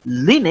H.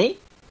 Ligne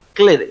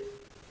Claire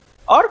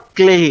or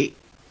Claire.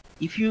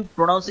 If you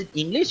pronounce it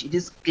English, it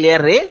is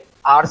Claire.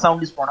 R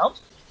sound is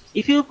pronounced.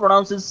 If you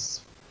pronounce it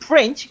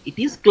French, it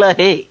is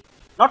Claire,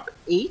 not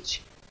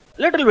H.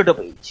 Little bit of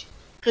H.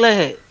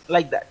 Claire,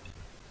 like that.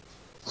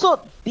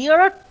 So there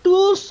are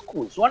two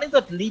schools. One is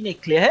the Ligne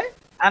Claire,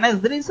 and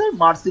as there is a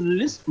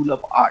Marcinelli School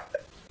of Art.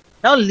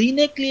 Now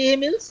Ligne Claire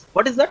means,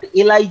 what is that?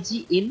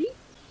 Ligne.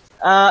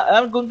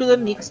 I'm going to the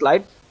next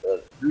slide.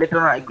 Later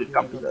on, I will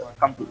come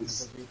to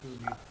this.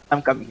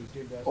 I'm coming.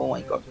 Oh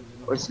my God,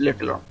 it's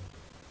later on.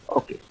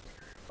 Okay.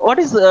 What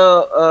is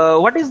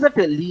that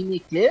Ligne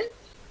Claire?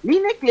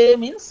 Ligne Claire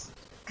means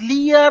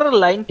clear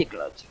line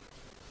technology.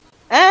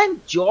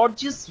 And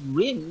Georges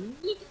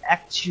Remy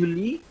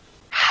actually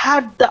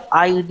had the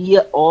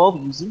idea of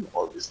using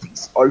all these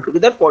things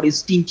altogether for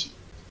his Tintin.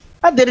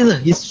 And there is a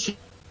history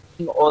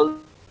in all.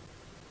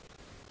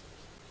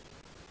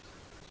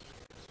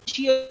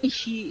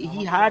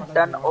 He had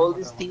done all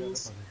these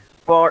things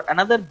for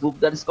another book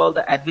that is called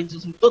The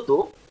Adventures of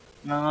Toto.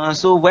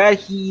 So where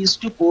he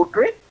used to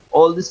portray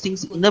all these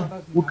things in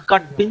a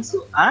woodcut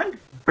pencil and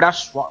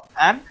brush form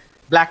and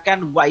black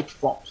and white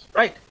forms,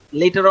 right?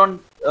 Later on,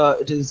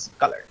 it is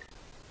colored.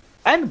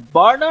 And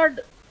Bernard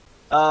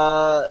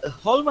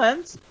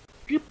Holman's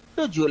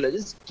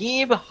cryptozoologist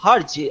gave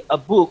Harje a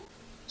book,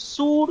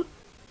 Sur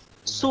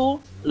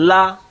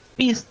la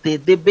piste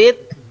de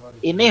Bête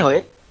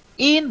Enehoe,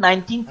 in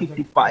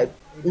 1955,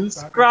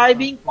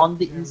 inscribing on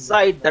the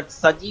inside that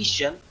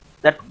suggestion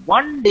that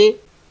one day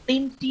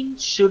Tintin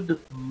should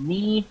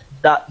meet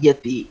the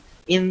Yeti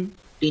in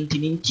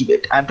Tintin in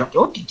Tibet. I am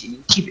talking about Tintin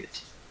in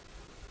Tibet.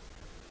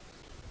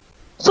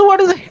 So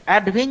what is the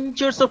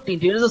Adventures of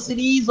Tintin? It is a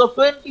series of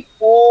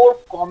 24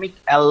 comic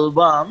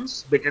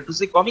albums. Better to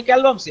say comic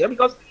albums here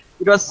because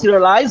it was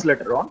serialized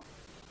later on.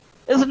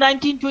 It is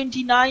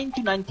 1929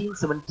 to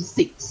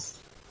 1976.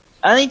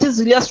 And it is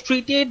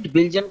illustrated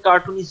Belgian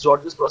cartoonist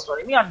Georges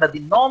Prosperimi under the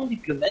nom de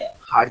plume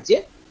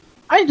Harje.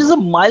 And it is a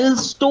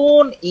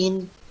milestone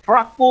in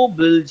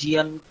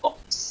Franco-Belgian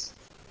comics.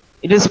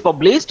 It is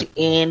published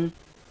in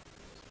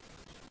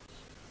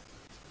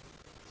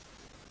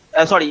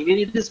when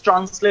it is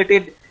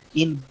translated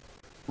in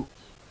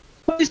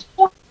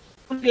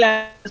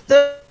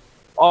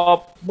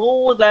of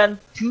more than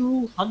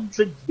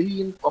 200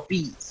 billion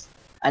copies,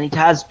 and it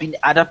has been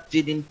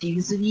adapted in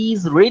TV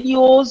series,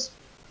 radios,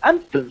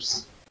 and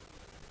films.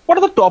 What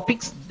are the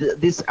topics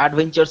this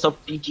Adventures of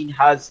Tintin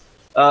has?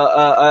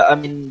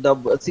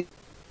 The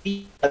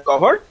series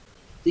covered.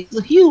 It's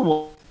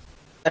humor,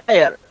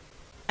 satire,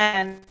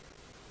 and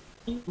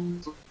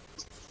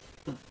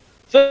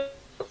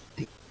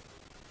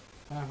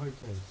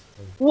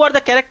who are the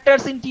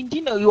characters in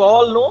Tintin? You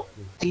all know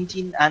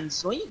Tintin and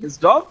Snowy, his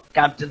dog,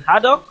 Captain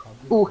Haddock,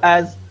 who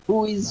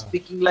is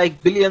speaking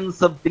like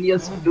billions of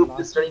loop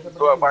listening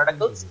through our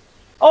particles,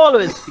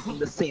 always speaking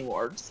the same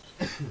words.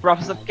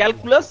 Professor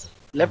Calculus,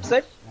 left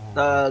side,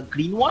 the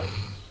green one,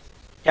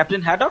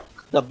 Captain Haddock,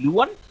 the blue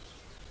one,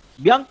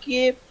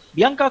 Bianca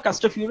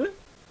Castafiore,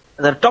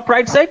 the top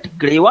right side,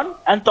 grey one,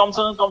 and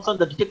Thompson and Thompson,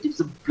 the detectives,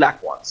 the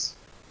black ones.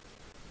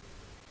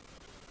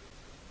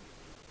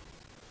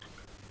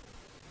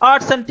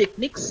 Arts and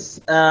techniques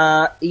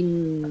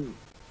in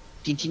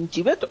Tintin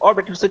Tibet, or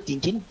better say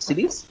Tintin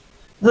series.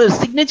 The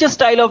signature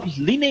style of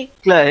Line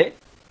Clay,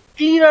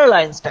 clearer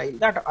line style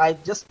that I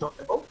just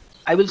talked about.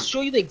 I will show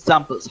you the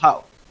examples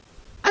how.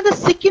 And the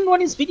second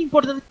one is very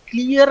important,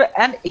 clear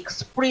and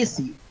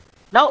expressive.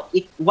 Now,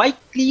 why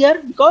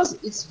clear? Because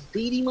it's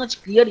very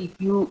much clear.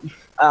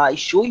 If I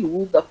show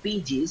you the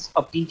pages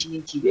of Tintin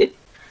in Tibet,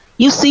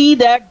 you see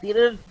that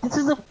this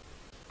is a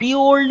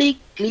purely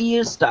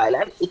clear style.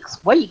 And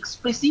why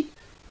expressive?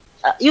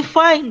 You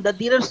find that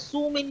there are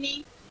so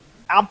many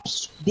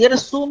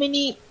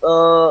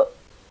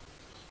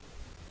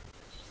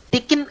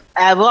taken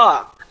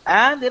aback,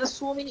 and there are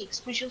so many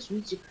expressions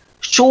which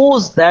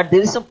shows that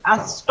there is some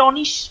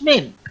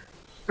astonishment,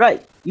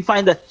 right? You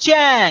find the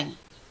Chang,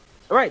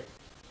 right?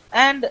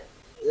 And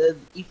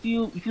if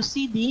you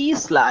see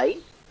this slide,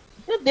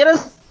 there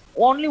is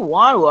only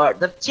one word,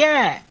 the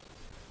Chang,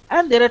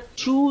 and there are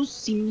two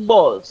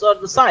symbols or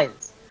the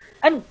signs,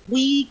 and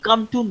we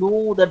come to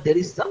know that there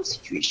is some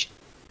situation.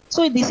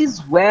 So this is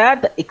where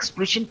the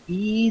expression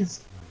is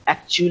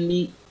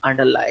actually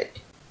underlined.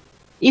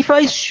 If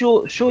I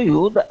show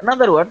you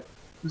another word,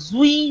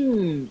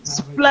 zwing,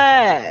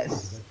 splash.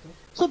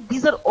 So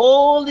these are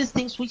all these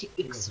things which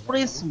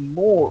express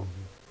more.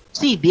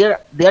 See, there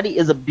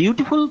is a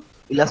beautiful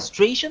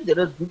illustration, there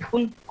are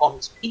beautiful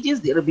comic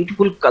pages, there are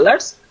beautiful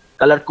colors,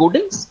 color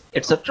codings,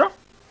 etc.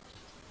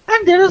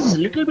 And there is a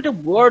little bit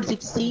of words,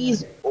 it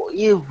says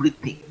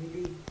everything.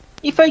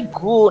 If I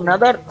go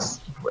another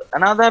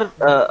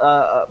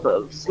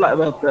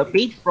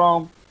page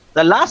from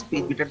the last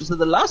page, better to say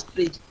the last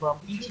page from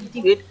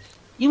Tibet,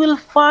 you will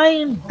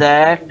find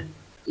that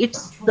you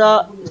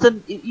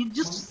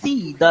just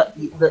see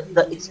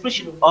the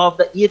expression of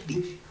the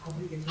yeti,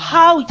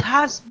 how it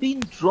has been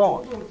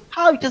drawn,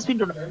 how the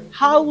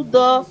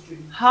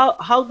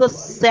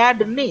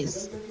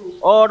sadness,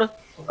 or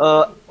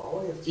how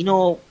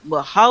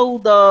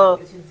the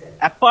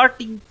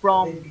aparting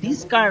from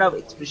this kind of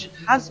expression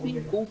has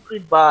been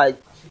portrayed by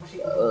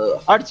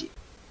RJ.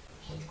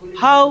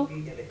 How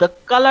the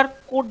color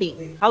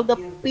coding, how the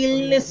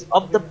paleness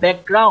of the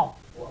background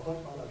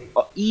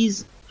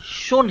is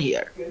shown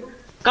here.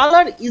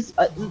 Color is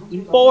an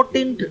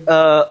important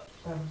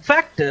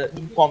factor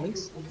in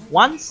comics.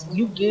 Once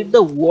you get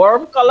the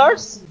warm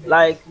colors,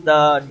 like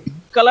the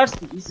deep colors,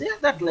 you say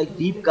that like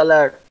deep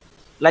color,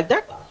 like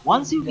that.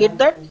 Once you get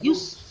that, you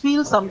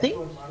feel something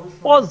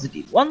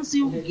positive. Once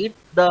you get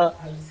the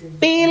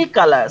pale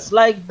colors,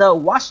 like the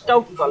washed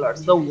out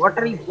colors, the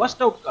watery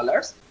washed out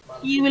colors,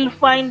 you will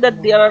find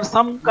that there are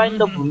some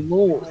kind of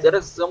remorse, there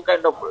is some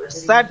kind of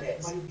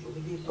sadness,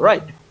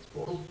 right?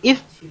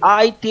 If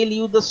I tell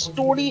you the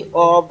story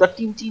of the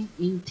Tintin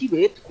in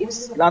Tibet,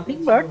 it's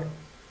nothing but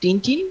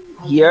Tintin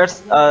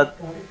hears a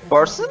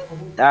person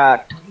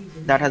that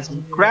has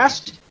been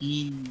crashed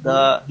in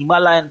the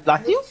Himalayan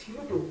plateau,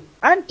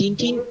 and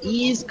Tintin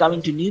is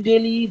coming to New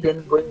Delhi,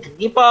 then going to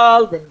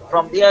Nepal, then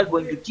from there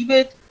going to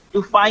Tibet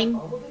to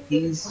find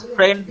his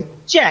friend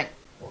Chang.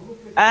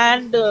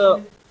 And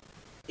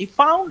he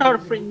found her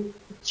friend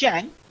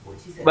Chang,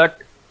 but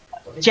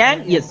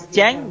Chang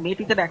met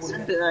with an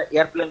accident,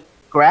 airplane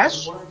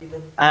crash,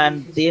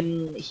 and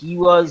then he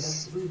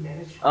was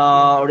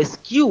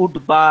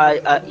rescued by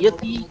a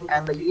Yeti,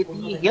 and the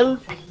Yeti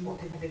helped him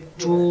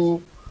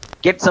to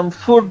get some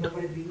food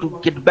to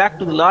get back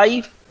to the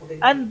life.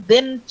 And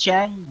then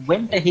Chang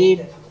went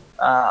ahead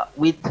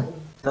with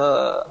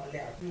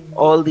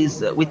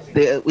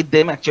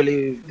them,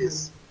 actually,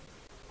 this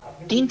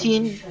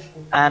Tintin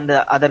and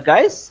other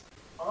guys,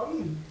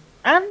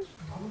 And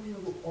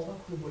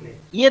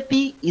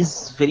Yeti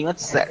is very much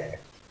sad.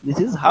 This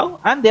is how,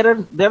 and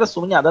there are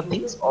so many other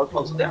things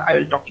also there. I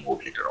will talk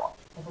about later on.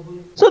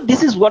 So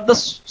this is what the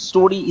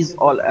story is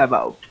all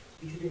about.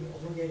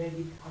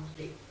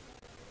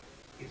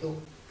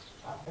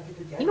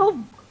 You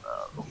know,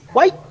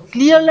 why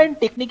clear line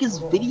technique is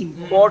very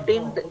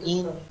important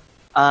in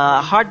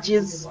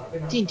Harje's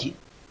Tintin.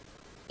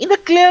 In the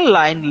clear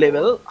line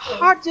level,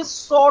 Harje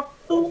saw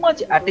too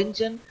much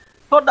attention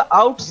for the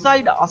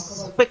outside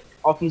aspect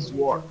of his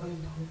work.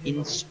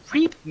 In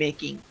strip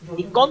making,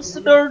 he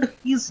considered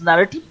his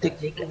narrative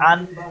technique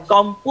and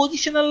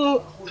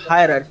compositional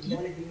hierarchy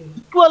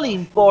equally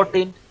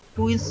important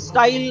to his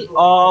style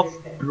of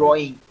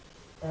drawing.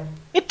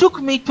 It took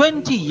me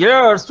 20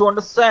 years to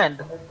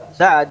understand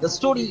that the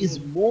story is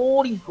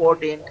more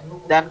important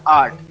than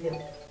art.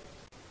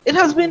 It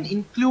has been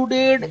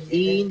included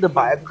in the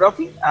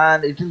biography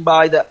and written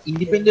by the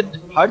independent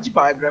Harj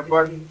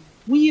biographer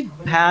Louis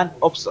Van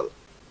Opsel.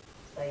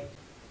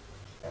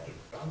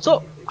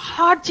 So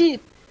Harji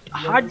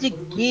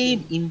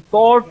gave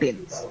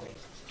importance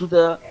to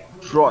the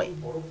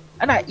drawing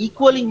and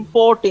equal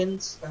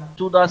importance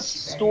to the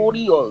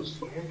story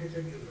also.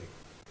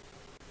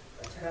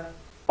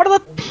 What are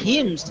the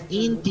themes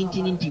in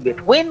Tintin in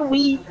Tibet? When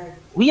we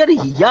are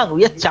young,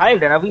 we are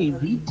child and we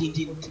read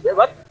Tintin in Tibet,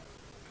 but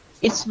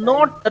it's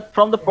not that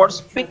from the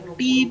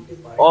perspective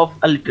of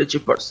a literature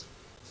person.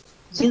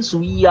 Since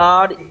we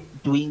are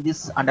doing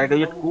this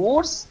undergraduate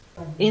course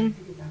in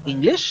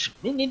English,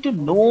 we need to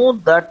know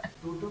that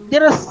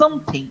there are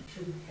something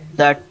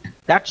that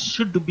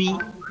should be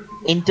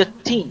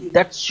entertained,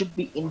 that should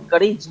be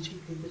encouraged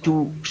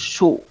to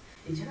show.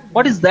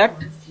 What is that?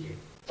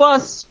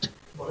 First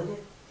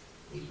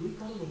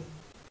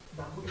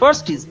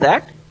is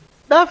that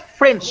the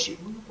friendship.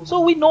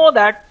 So we know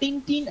that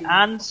Tintin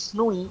and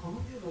Snowy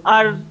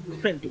are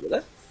friends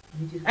together,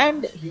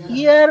 and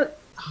here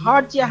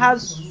Harje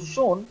has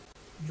shown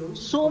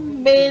so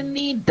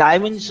many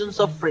dimensions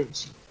of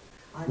friendship.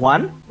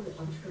 One,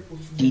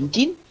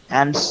 Tintin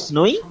and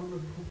Snowy.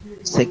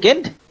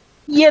 Second,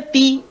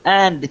 Yeti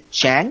and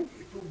Chang.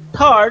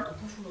 Third,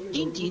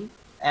 Tintin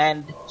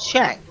and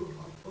Chang.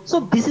 So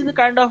this is the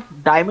kind of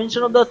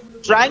dimension of the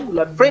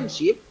triangular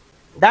friendship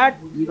that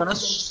we're gonna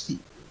see.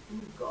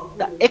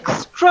 The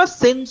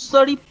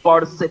extrasensory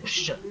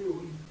perception.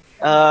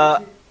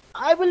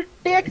 I will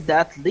take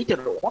that later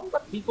on,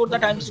 but before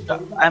that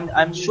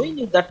I'm showing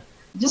you that.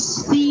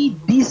 Just see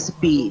this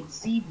page,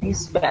 see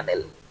this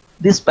panel.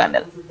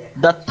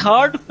 The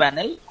third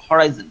panel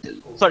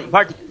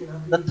vertical.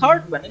 The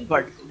third panel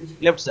vertical,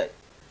 left side.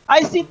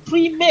 I see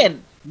 3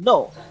 men,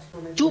 no,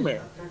 2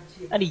 men,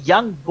 and a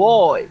young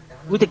boy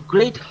with a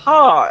great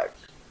heart.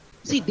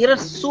 See, there are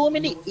so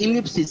many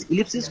ellipses.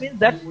 Ellipses means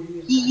that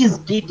he is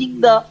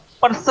getting the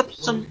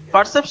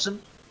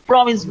perception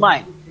from his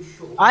mind.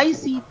 I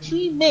see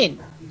 3 men, ...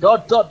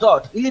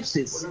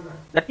 ellipses.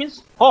 That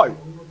means halt.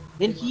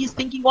 Then he is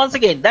thinking once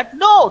again that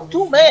no,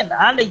 2 men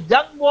and a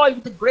young boy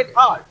with a great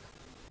heart. ...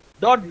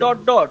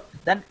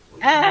 Then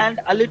and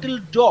a little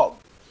dog,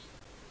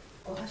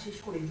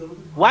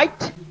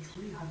 white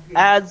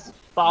as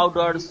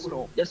powdered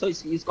snow. That's why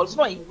he is called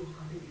Snowy.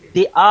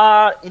 They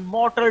are in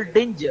mortal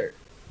danger.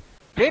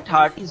 Great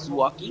Heart is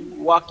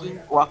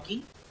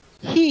walking.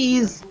 He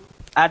is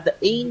at the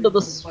end of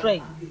the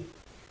string.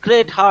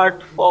 Great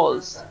Heart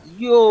falls.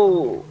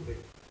 Yo.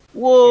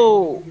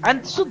 Whoa.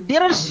 And so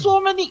there are so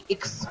many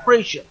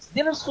expressions.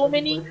 There are so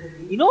many,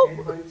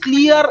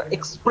 clear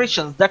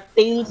expressions that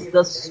tells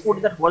the story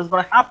that what is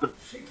going to happen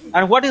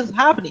and what is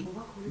happening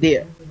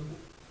there.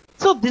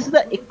 So this is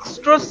the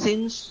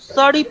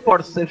extrasensory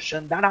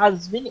perception that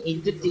has been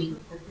entertained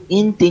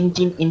in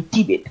Tintin in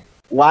Tibet.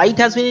 Why it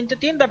has been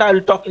entertained, that I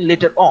will talk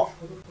later on.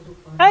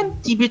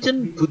 And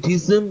Tibetan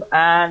Buddhism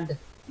and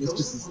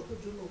mysticism.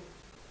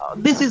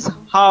 This is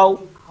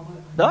how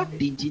the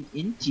Tintin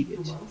in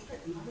Tibet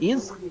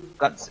is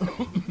considered.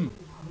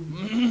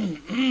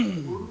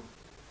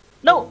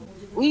 Now,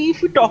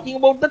 if you're talking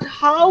about that,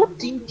 how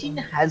Tintin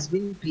has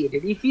been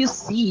created, if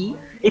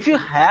you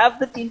have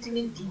the Tintin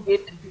in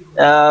Tibet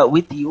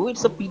with you,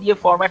 it's a PDF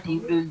format you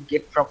will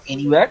get from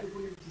anywhere.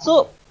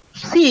 So,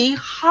 see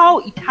how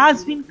it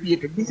has been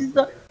created. This is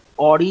the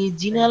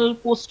original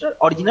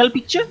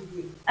picture,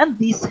 and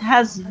this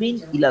has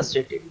been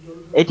illustrated.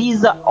 It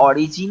is the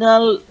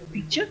original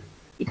picture.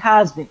 It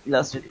has been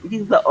illustrated. It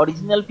is the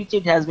original picture.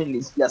 It has been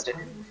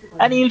illustrated,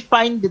 and you will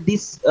find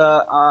this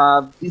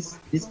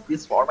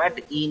this format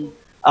in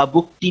a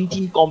book,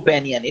 Tintin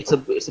Companion. It's a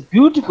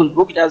beautiful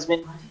book. It has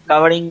been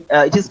covering.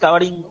 It is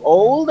covering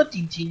all the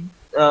Tintin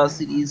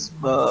series,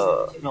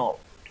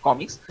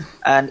 comics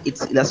and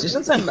its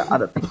illustrations and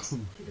other things.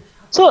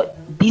 So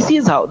this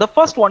is how the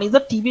first one is the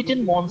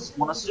Tibetan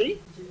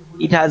monastery.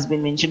 It has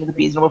been mentioned in the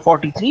page number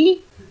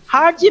 43.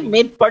 Harje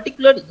made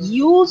particular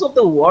use of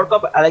the work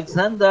of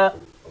Alexander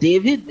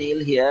David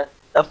Neil here,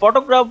 the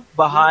photograph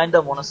behind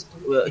the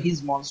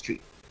his monastery.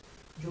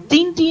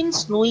 Tintin,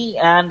 Snowy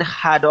and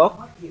Haddock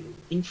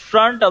in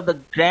front of the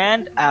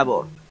Grand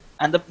Abbot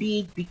and the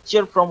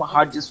picture from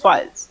Harje's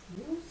files.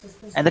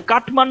 And the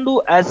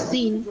Kathmandu as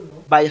seen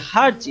by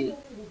Harje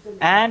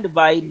and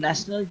by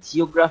National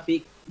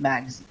Geographic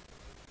magazine.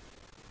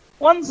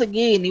 Once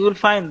again, you will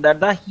find that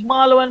the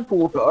Himalayan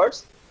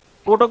porters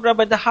photographed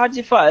by the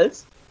Harje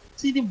files.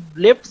 See the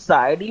left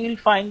side, you will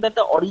find that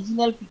the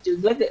original picture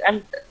is like that,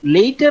 and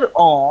later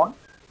on,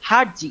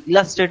 Harje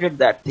illustrated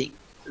that thing.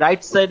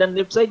 Right side and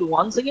left side,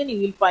 once again, you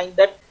will find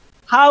that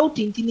how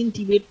Tintin in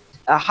Tibet,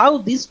 how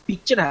this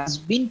picture has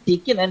been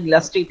taken and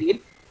illustrated,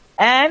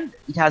 and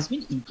it has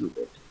been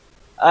included.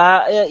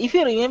 If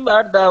you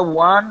remember the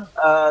one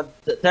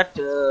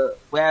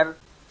where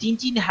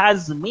Tintin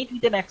has met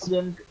with an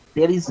accident,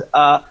 there is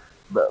a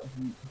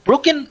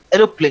broken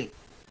aeroplane,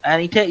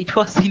 and it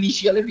was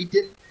initially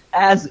written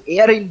as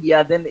Air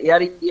India. Then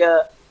Air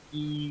India,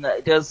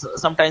 it was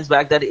sometimes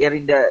back that Air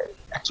India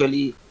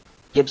actually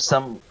gave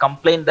some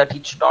complaint that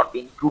it should not be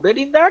included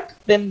in that.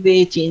 Then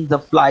they changed the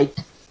flight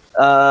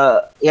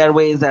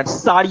airways at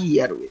Sari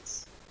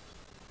Airways.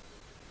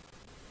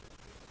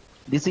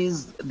 This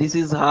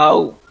is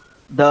how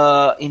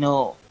the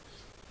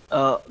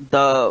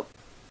the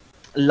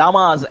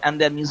lamas and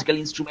their musical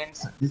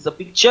instruments. This is a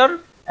picture,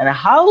 and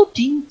how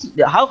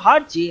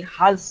Harje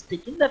has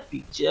taken that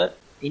picture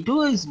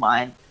into his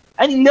mind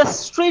and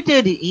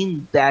illustrated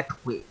in that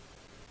way.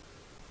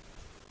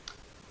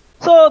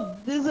 So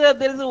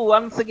there is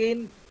once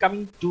again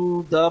coming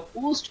to the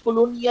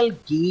post-colonial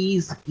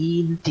gaze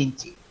in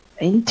Tintin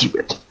in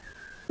Tibet.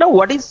 Now,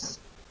 what is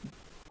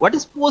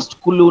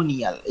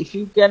post-colonial? If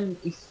you can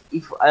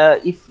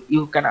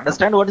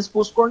understand what is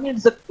post-colonial,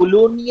 it's a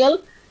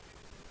colonial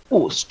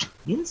post,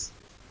 means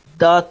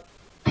the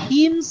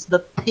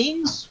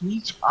things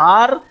which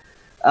are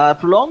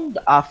prolonged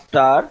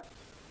after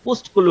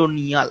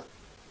post-colonial.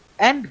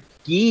 And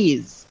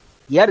gaze,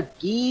 here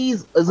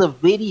gaze is a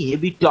very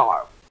heavy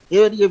term,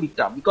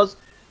 because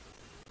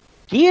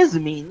gaze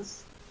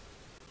means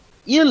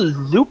you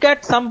look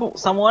at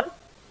someone,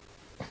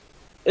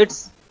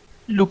 it's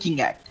looking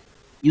at.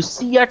 You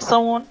see at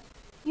someone,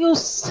 you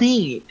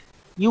see it.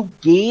 You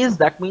gaze,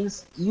 that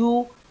means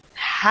you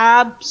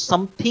have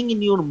something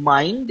in your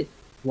mind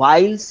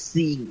while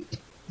seeing it.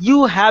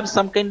 You have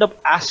some kind of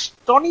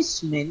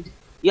astonishment,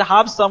 you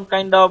have some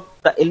kind of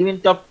the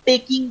element of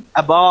taking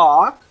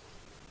aback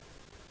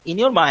in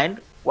your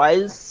mind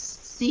while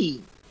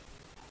seeing.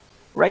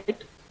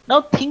 Right?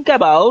 Now think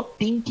about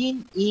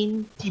Tintin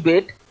in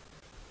Tibet.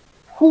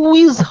 Who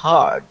is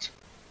Harje?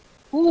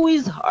 Who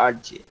is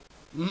Harje?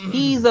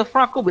 He is a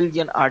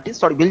Franco-Belgian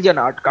artist, Belgian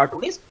art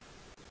cartoonist.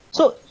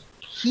 So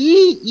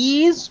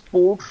he is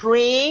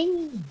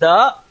portraying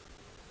the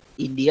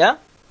India,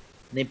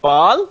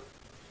 Nepal,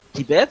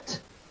 Tibet.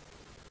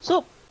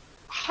 So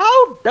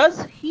how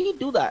does he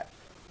do that?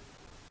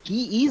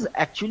 He is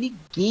actually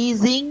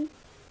gazing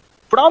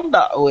from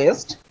the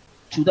west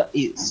to the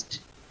east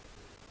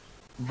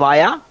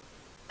via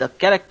the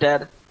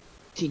character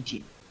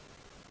Tintin.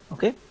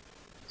 Okay,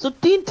 so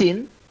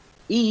Tintin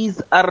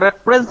is a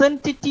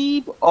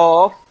representative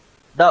of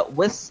the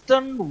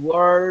Western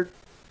world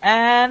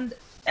and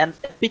an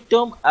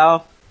epitome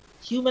of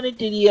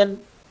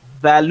humanitarian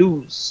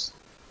values.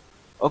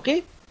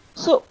 Okay,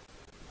 so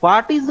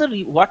what is the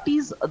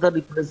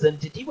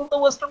representative of the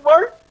Western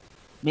world?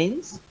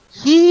 Means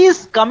he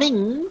is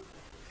coming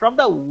from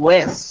the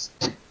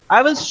west.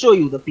 I will show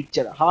you the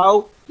picture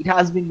how it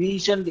has been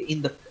mentioned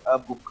in the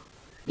book.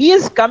 He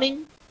is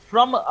coming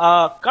from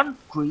a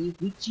country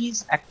which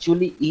is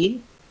actually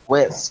in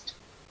west,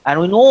 and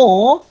we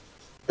know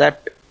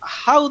that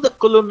how the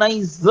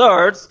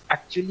colonizers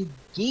actually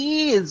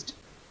gazed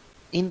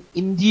in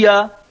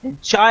India, in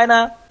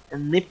China,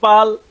 in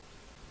Nepal.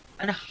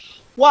 And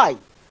why?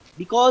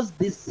 Because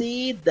they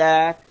say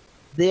that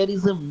there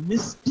is a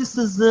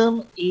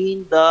mysticism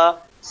in the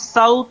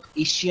South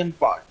Asian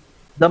part.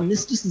 The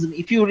mysticism,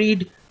 if you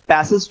read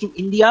Passage to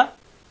India,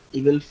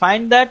 you will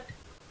find that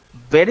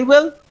very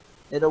well.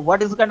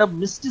 What is the kind of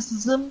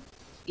mysticism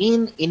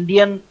in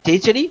Indian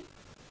territory,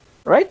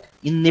 right?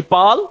 In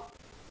Nepal,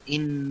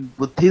 in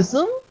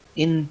Buddhism,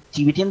 in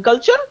Tibetan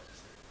culture.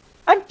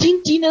 And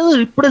Tintin is a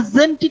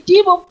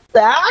representative of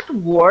that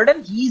world,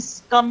 and he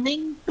is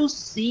coming to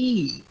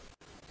see.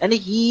 And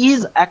he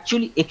is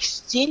actually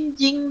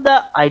exchanging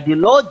the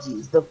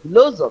ideologies, the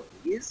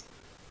philosophies,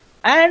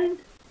 and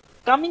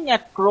coming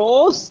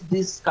across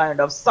this kind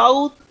of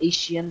South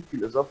Asian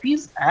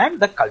philosophies and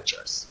the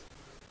cultures.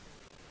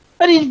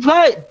 And it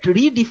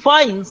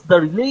redefines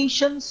the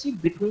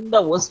relationship between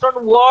the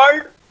Western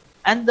world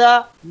and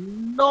the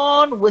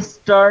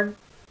non-Western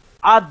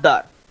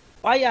other.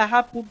 Why I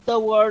have put the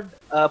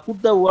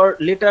word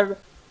letter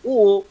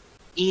O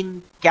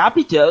in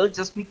capital?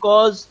 Just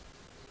because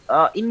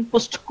in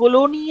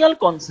post-colonial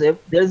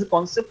concept there is a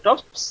concept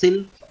of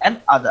self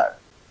and other.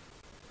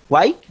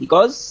 Why?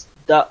 Because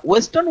the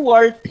Western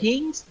world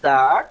thinks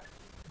that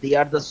they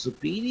are the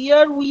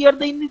superior, we are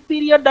the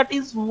inferior. That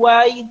is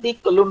why they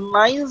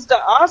colonized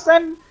us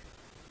and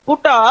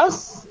put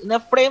us in a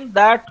frame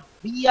that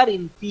we are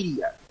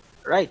inferior,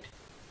 right?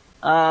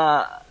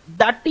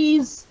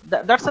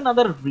 that's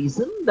another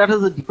reason. That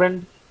is a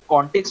different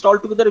context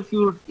altogether. If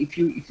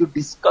you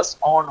discuss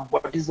on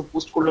what is the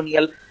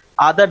post-colonial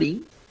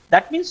othering,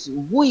 that means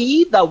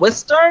we, the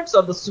Westerns,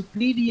 are the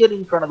superior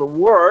in front of the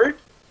world,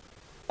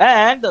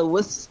 and the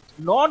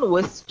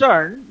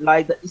non-Western,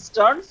 like the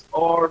Easterns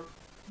or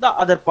the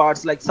other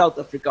parts like South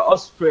Africa,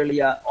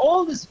 Australia,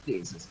 all these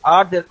places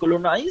are their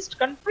colonized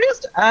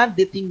countries, and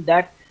they think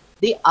that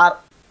they are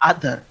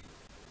other.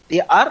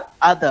 They are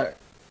other.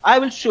 I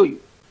will show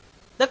you.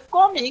 The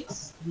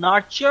comics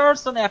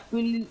nurtures an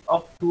appeal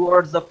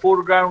towards the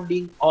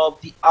foregrounding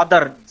of the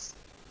otherness,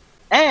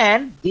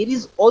 and there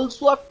is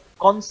also a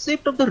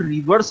concept of the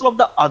reversal of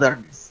the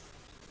otherness.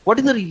 What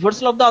is the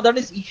reversal of the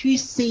otherness? If we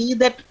say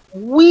that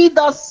we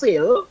the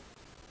self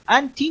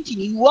and Tintin,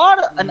 you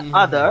are an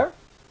other,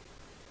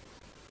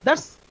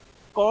 that's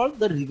called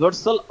the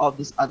reversal of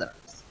this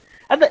otherness.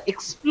 And the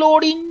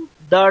exploring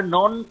the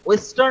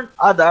non-Western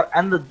other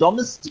and the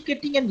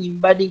domesticating and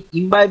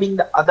imbibing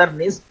the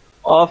otherness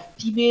of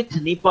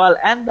Tibet, Nepal,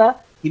 and the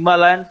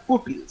Himalayan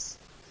foothills.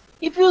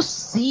 If you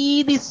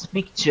see this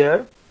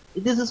picture,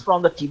 this is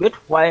from the Tibet.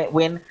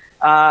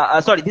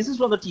 This is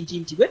from the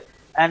Tintin Tibet.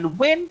 And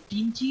when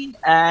Tintin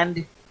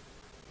and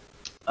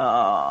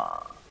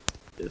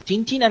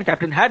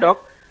Captain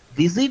Haddock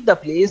visit the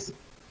place,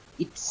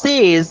 it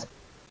says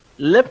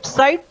left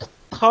side,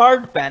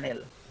 third panel,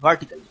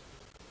 vertically.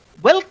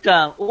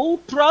 Welcome, O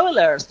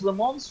travelers, to the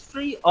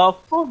monastery of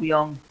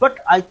Probyong, but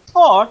I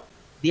thought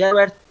there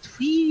were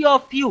 3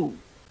 of you.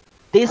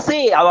 They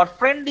say our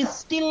friend is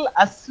still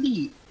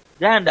asleep,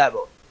 Grand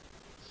Abbot.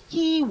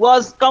 He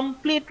was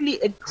completely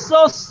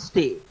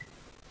exhausted.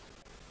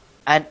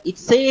 And it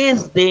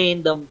says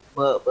then the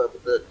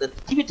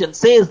Tibetan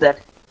says that,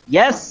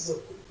 yes,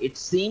 it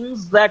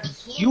seems that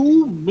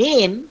you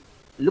men,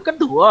 look at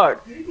the word,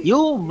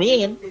 you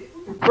men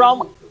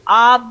from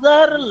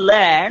other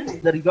lands,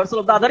 the reversal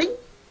of the othering,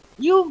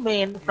 you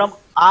men from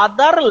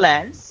other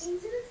lands,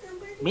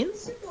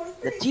 means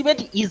the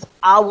Tibet is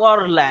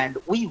our land,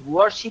 we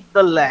worship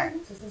the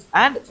land,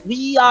 and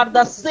we are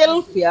the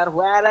self here,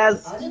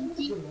 whereas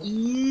Tintin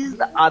is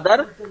the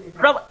other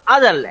from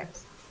other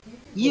lands.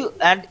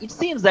 And it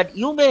seems that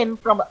you men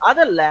from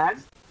other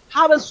lands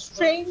have a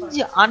strange,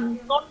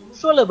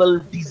 uncontrollable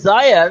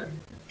desire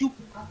to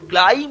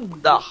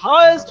climb the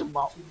highest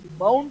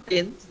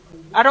mountains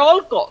at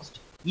all cost,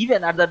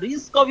 even at the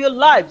risk of your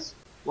lives.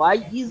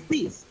 Why is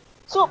this?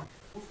 So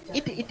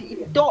it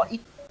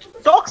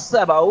talks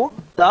about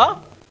the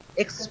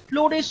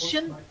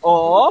exploration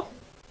of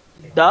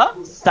the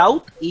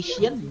South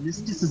Asian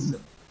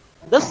mysticism,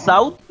 the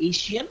South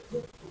Asian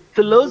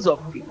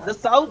philosophy, the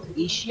South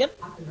Asian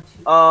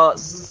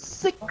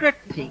secret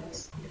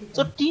things.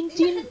 So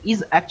Tintin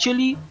is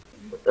actually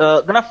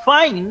gonna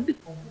find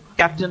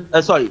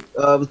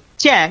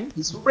Chang,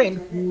 his friend,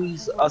 who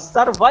is a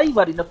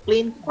survivor in a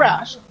plane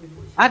crash.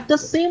 At the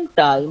same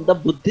time, the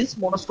Buddhist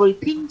monastery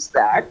thinks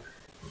that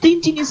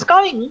Tintin is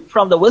coming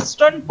from the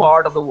western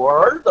part of the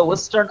world, the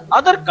western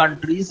other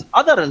countries,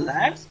 other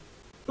lands,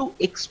 to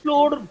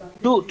explore,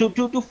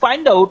 to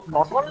find out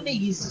not only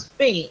his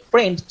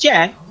friend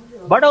Chang,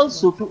 but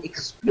also to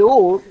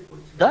explore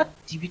the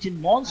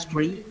Tibetan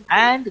monastery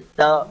and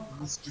the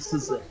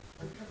mysticism.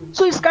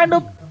 So it's kind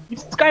of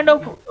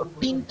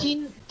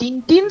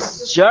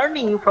Tintin's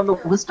journey from the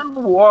western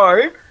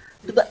world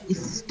to the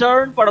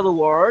eastern part of the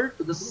world,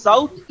 to the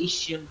South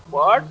Asian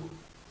part,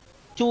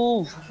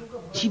 to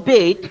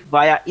Tibet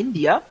via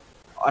India,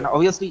 and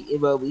obviously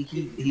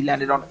he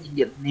landed on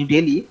New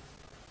Delhi,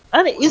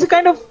 and it's a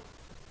kind of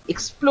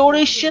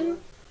exploration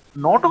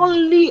not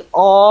only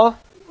of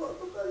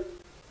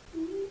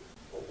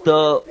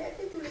the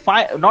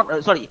finding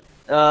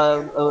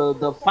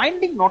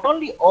not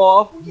only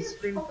of his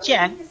friend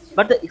Chang,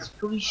 but the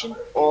exploration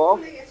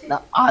of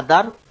the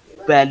other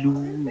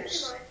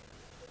values.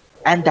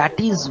 And that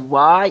is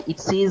why it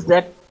says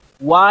that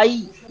why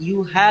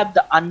you have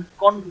the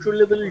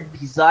uncontrollable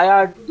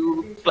desire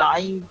to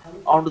climb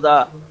onto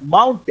the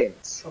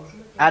mountains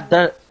at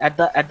the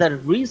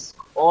risk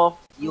of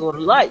your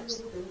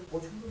lives.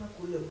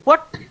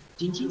 What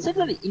Tintin said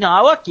that in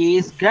our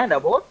case, Grand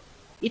Abbot,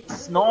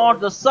 it's not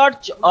the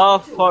search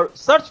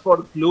for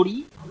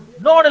glory,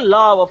 not a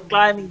love of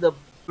climbing that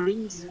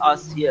brings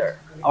us here.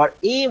 Our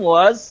aim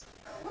was,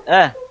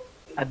 I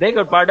beg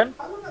your pardon,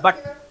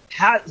 but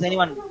has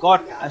anyone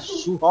got a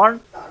shoehorn?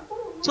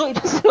 So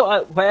it is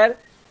where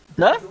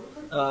the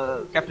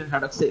Captain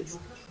Haddock says.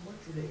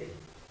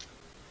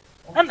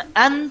 An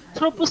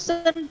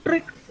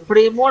anthropocentric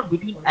framework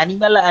between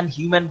animal and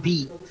human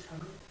being.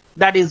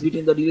 That is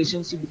between the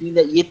relationship between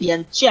the Yeti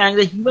and Chang.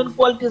 The human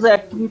qualities are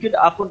attributed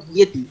upon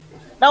Yeti.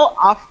 Now,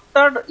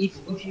 after, if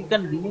you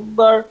can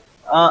remember,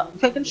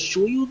 if I can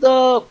show you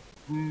the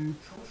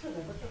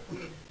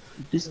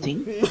this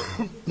thing,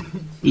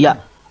 yeah.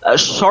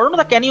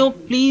 Sharona, can you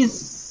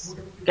please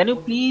tell me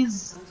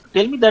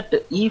that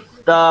if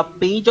the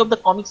page of the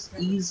comics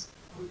is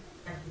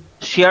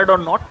shared or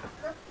not?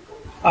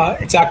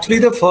 It's actually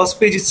the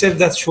first page itself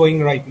that's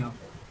showing right now.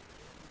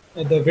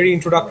 the very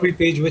introductory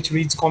page which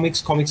reads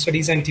comics, comic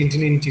studies, and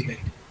Tintin in Tibet,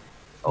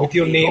 with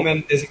your name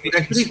and Actually,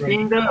 designations.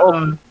 seeing Right?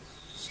 the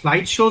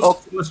slideshows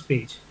first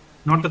page,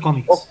 not the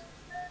comics.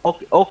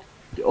 Okay,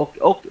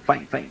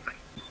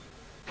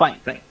 fine.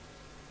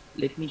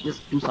 Let me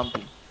just do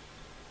something.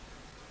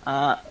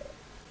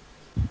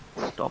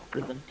 Stop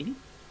presenting,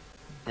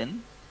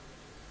 then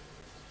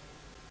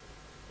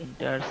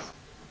enter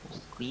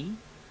screen.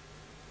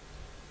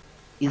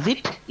 Is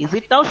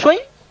it now showing?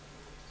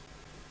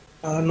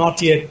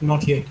 Not yet.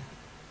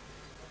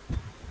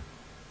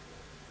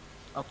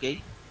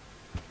 Okay.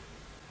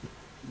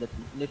 Let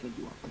me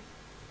do one thing.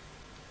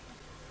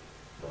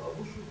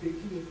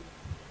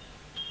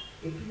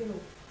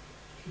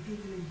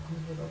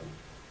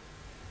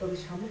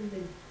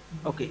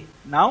 Okay,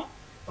 now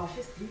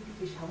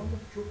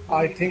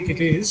I think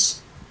it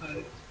is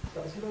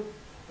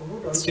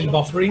still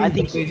buffering. I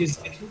think the page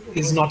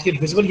is not yet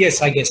visible.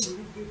 Yes, I guess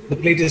the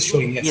plate is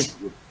showing. Yes.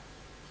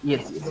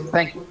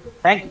 Thank you.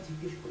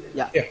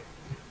 Yeah.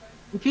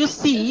 If you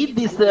see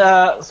this,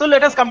 so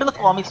let us come to the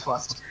comics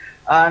first.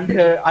 And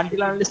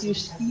until unless you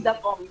see the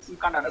comics, you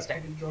can't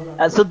understand.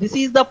 So this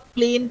is the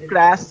plane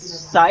crash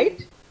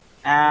site,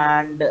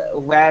 and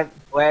where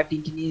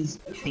Tintin is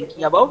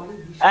thinking about.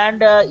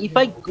 And if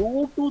I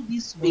go to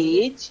this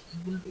page,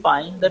 you will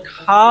find that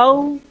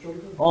how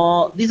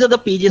these are the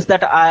pages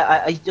that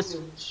I just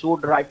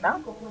showed right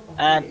now.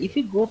 And if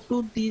I go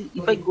to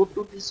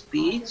this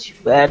page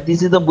where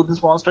this is the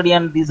Buddhist monastery,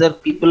 and these are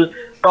people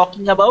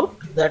talking about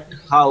that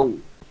how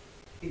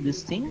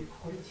this thing.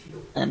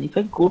 And if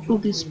I go to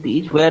this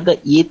page where the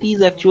Yeti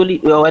is actually,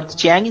 where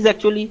Chang is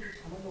actually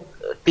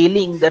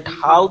telling that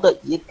how the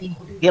Yeti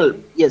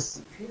helped.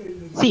 Yes.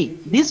 See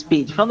this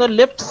page from the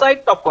left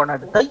side top corner.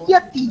 The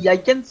Yeti, I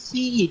can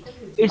see it.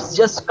 It's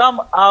just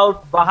come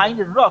out behind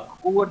a rock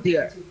over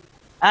there.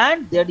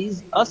 And there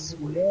is a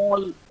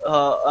small,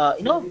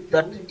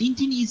 that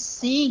Tintin is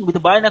seeing with a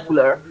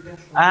binocular,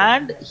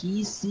 and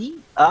he is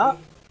seeing a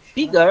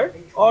figure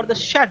or the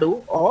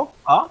shadow of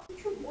a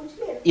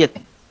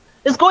Yeti.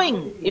 It's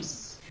going.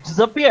 It's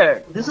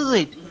disappeared. This is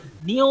it.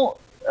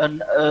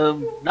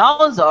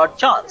 Now's our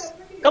chance.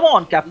 Come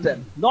on,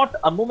 Captain. Not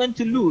a moment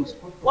to lose.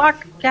 What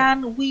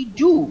can we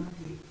do?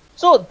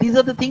 So these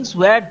are the things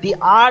where they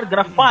are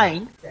gonna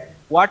find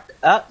what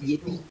a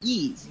Yeti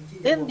is.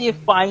 Then they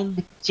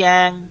find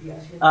Chang.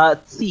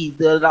 See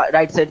the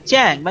right side,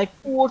 Chang. My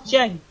poor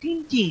Chang,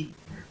 Tintin.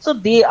 So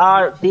they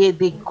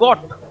got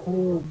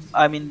who,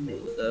 I mean,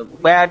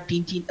 where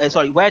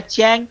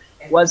Chang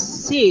was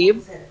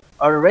saved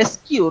or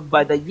rescued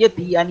by the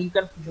Yeti, and you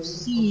can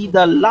see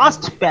the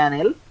last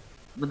panel,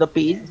 the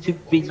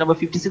page number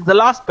 56, the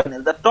last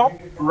panel, the top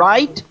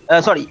right,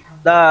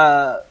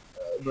 the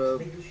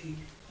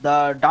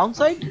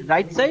downside,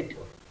 right side,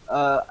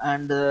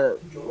 and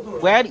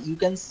where you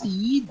can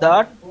see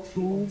the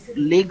two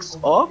legs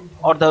of,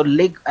 or the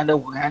leg and the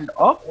hand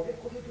of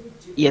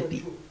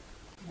Yeti.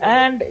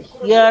 And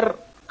here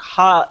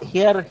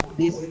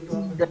they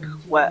see that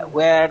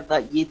where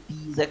the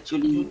Yeti is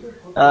actually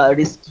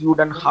rescued,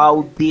 and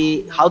how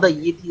the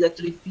Yeti is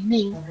actually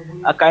feeling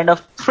a kind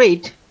of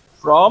threat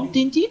from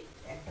Tintin.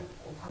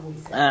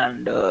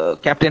 And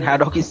Captain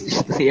Haddock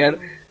is here,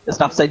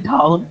 just upside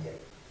down.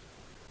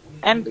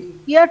 And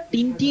here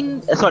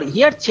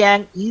here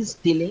Chang is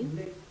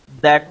telling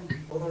that,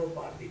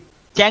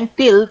 Chang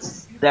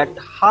tells that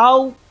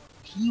how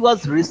he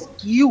was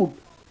rescued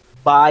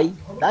by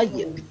the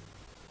Yeti.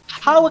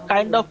 How a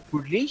kind of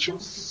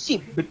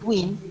relationship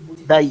between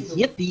the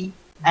Yeti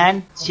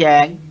and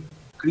Chang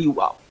grew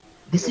up.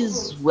 This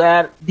is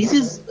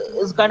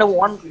kind of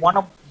one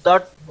of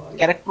the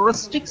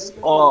characteristics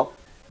of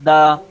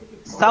the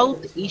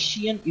South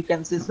Asian, you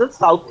can say the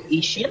South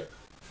Asian,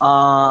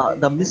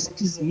 the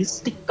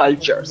mystic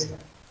cultures.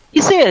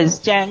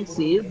 Chang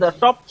says, the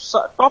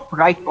top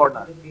right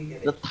corner,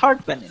 the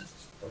third panel.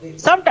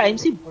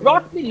 Sometimes he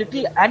brought me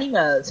little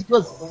animals. It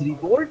was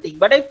revolting,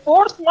 but I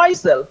forced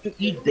myself to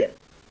eat them.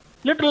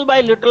 Little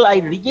by little, I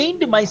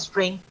regained my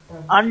strength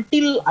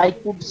until I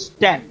could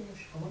stand.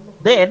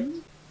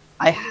 Then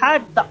I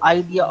had the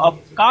idea of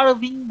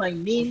carving my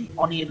name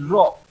on a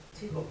rock.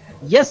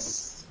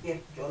 Yes,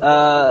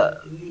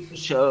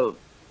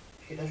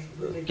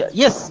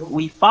 yes,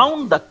 we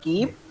found the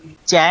cave,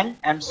 Chang,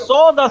 and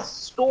saw the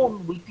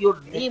stone with your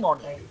name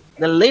on it.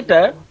 Then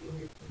later,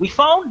 we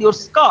found your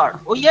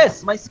scarf. Oh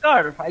yes, my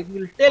scarf. I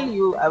will tell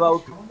you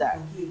about that.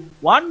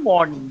 One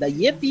morning, the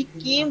Yeti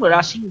came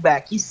rushing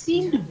back. He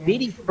seemed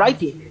very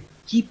frightened.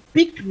 He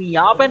picked me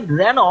up and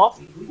ran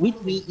off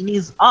with me in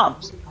his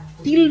arms.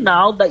 Till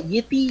now, the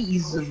Yeti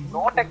is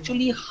not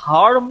actually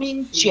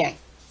harming Chang.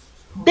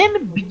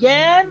 Then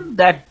began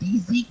that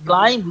dizzy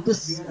climb with a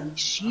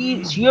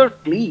sheer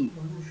cliff.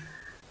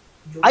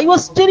 I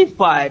was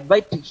terrified,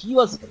 but he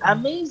was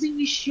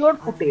amazingly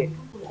sure-footed,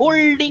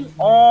 holding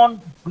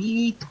on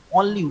with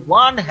only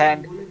one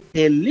hand.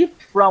 They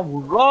leaped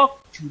from rock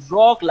to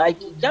rock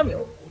like a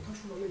camel.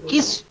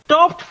 He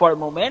stopped for a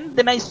moment,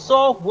 then I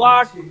saw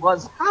what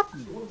was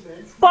happening.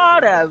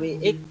 Far away,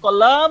 a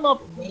column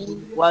of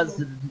men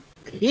was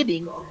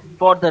heading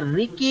for the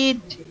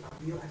wrecked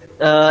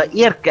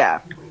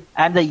aircraft,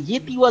 and the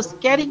Yeti was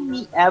carrying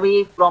me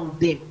away from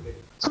them.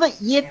 So the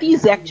Yeti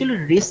is actually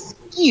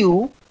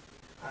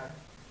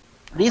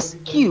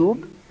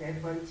rescued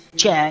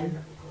Chang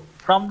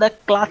from the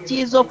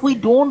clutches of we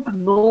don't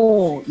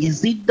know.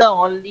 Is it the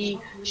only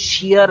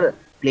sheer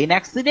plane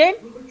accident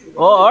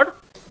or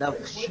the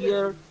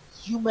sheer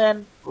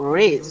human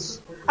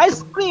race? I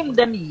screamed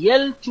and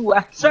yelled to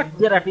attract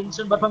their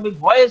attention, but my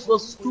voice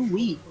was too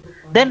weak.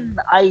 Then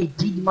I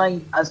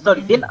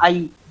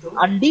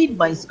undid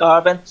my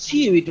scarf and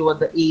threw it over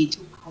the edge,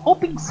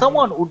 hoping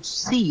someone would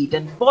see it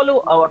and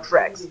follow our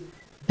tracks.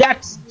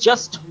 That's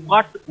just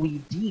what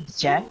we did,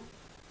 Chang.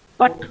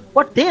 But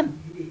what then?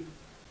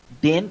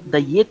 Then the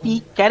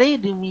Yeti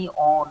carried me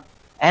on.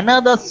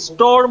 Another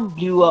storm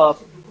blew up.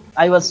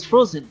 I was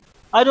frozen.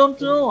 I don't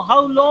know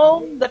how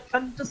long that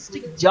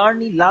fantastic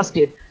journey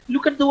lasted.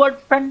 Look at the word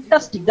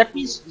fantastic. That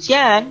means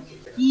Chang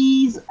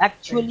is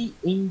actually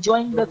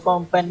enjoying the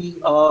company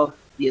of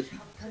Yeti.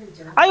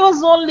 I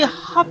was only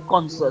half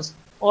conscious.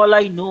 All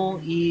I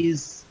know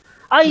is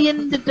I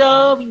ended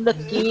up in the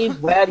cave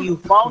where you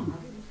found me,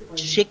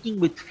 shaking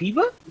with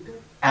fever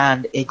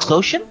and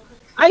exhaustion.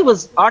 I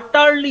was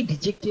utterly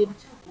dejected.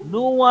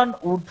 No one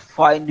would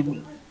find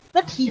me.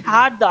 That he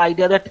had the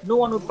idea that no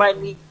one would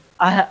find me.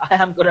 I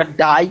am gonna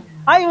die.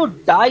 I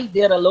would die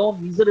there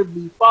alone,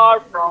 miserably, far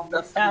from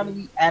the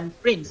family and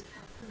friends.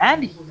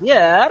 And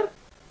here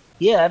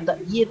the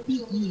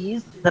Yeti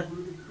is the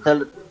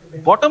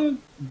bottom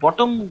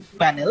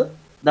panel,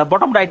 the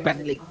bottom right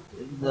panel, like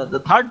the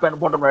third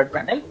bottom right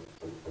panel.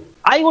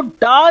 I would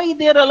die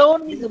there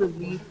alone,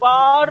 miserably,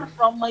 far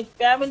from my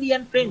family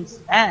and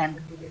friends.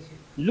 And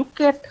look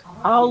at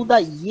how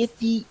the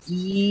Yeti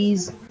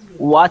is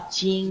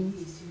watching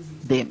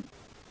them.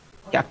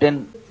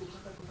 Captain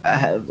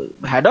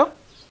Haddock,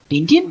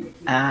 Tintin,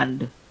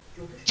 and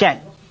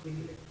Chang.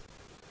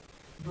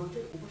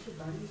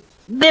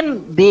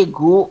 Then they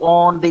go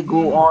on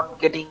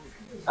getting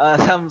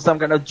some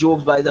kind of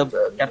jokes by the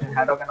Captain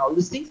Haddock and all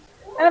these things.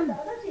 And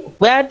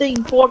where the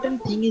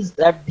important thing is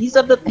that these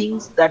are the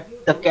things that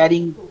the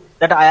carrying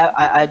that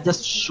I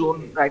just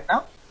shown right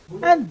now.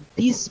 And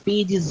this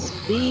page is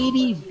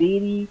very,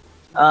 very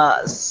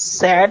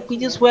sad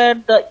pages where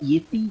the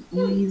Yeti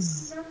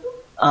is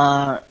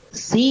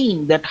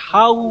seeing that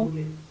how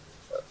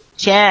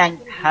Chang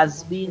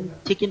has been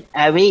taken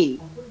away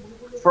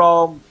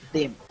from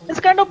them.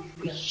 It's kind of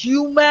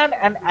human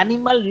and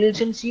animal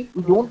relationship.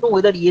 We don't know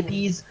whether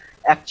Yetis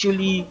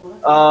actually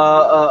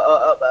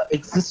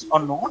exist or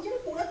not,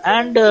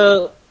 and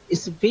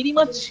it's very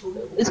much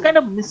it's kind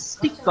of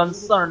mystic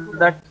concern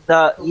that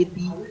the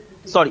Yeti.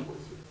 Sorry,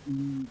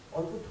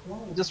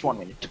 just 1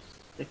 minute.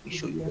 Let me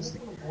show you this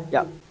thing.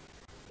 Yeah,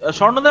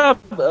 Sharnada,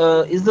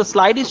 is the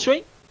slide is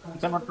showing?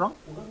 If I'm not wrong.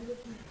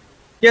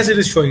 Yes, it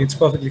is showing. It's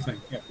perfectly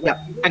fine. Yeah.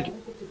 Yeah. Thank you.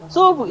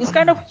 So it's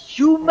kind of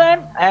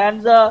human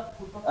and the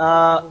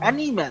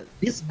animal.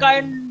 This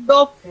kind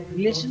of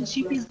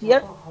relationship is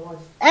there,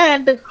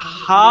 and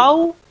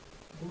how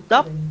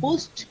the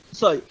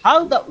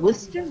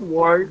Western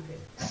world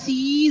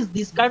sees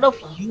this kind of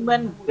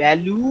human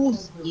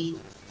values in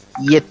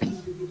Yeti.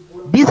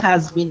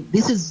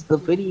 This is the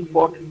very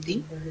important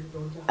thing,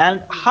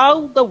 and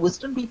how the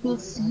Western people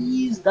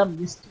sees the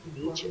mystic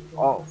nature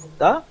of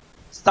the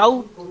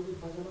South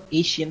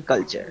Asian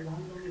culture.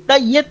 The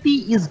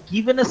Yeti is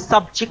given a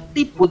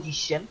subjective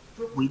position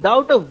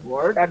without a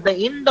word at the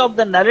end of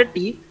the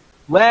narrative,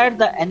 where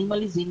the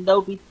animal is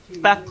endowed with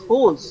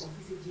pathos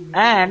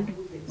and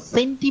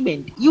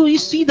sentiment. You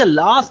see the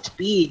last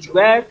page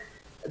where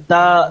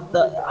the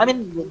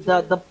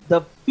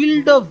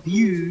field of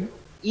view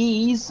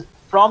is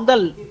from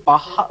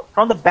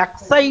the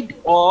backside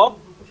of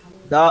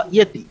the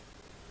Yeti,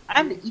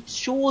 and it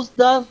shows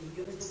the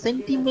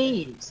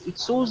sentiments, it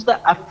shows the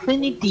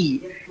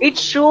affinity, it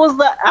shows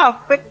the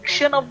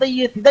affection of the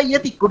Yeti. The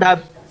Yeti could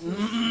have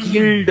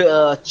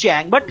killed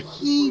Chang, but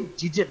he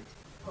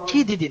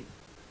didn't.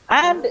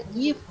 And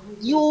if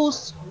you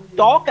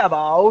talk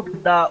about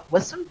the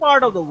western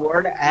part of the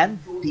world and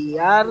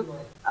their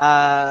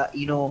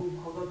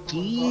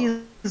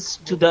keys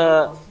to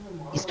the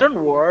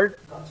eastern world,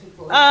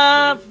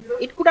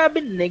 it could have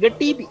been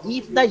negative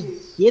if the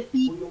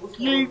Yeti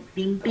killed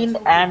Tintin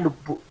and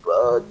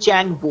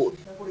Chang both,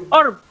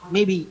 or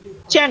maybe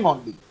Chang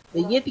only.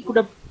 The Yeti could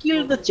have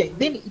killed the Chang.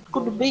 Then it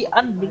could be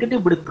a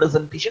negative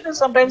representation, and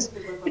sometimes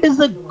it is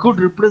a good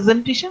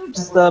representation. It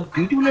is the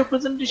beautiful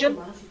representation.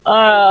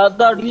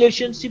 The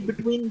relationship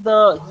between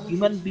the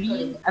human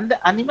being and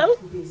the animal,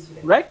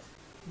 right?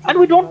 And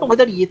we don't know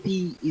whether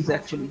Yeti is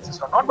actually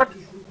exist or not. But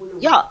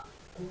yeah,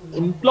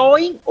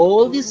 employing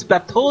all these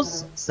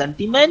pathos,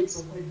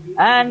 sentiments,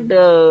 and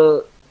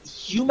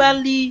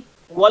humanly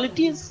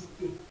qualities,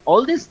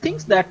 all these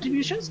things, the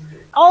attributions,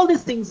 all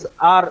these things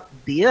are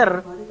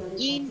there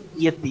in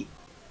Yeti,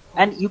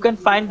 and you can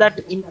find that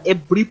in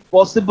every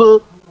possible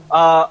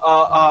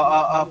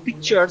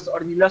pictures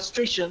or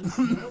illustrations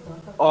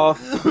of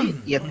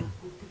Yeti.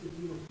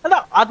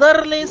 Now,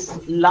 otherness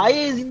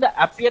lies in the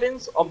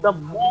appearance of the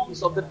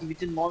monks of the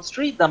Tibetan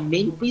monastery, the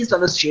main priests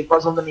and the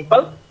Sherpas of the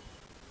Nepal.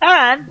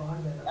 And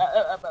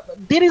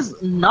there is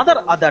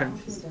another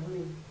otherness.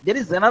 There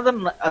is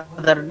another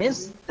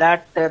otherness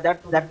that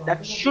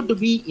should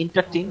be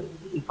entertained,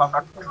 if I'm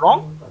not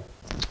wrong.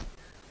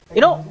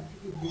 You know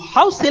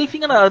how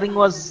selfing and othering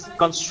was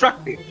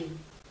constructed,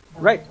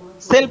 right?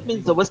 Self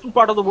means the western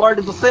part of the world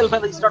is the self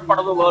and the eastern part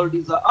of the world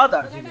is the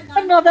other.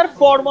 Another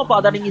form of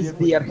othering is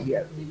there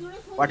here.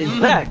 What is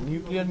that?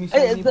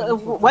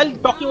 While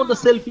talking about the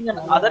selfing and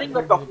othering,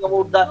 we're talking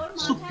about the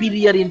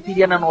superior,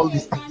 inferior and all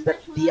these things. That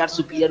they are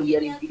superior, we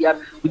are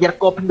inferior, we are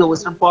copying the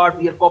western part,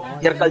 we are copying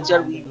their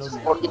culture, we just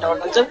forget our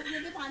culture.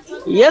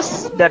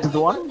 Yes, that's the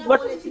one.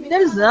 But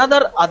there is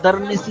another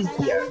otherness is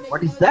there.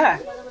 What is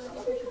that?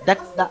 That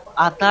the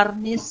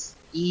otherness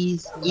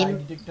is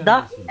in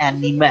the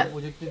animal.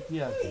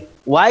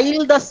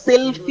 While the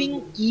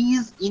selfing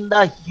is in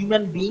the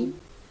human being,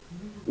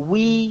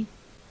 we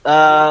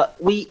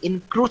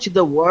encroach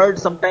the word.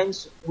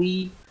 Sometimes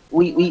we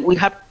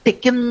have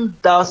taken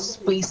the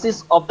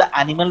spaces of the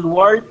animal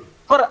world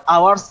for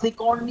our sake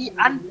only,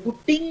 and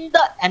putting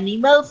the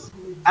animals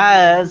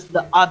as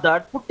the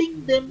other,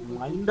 putting them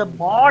in the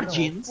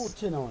margins.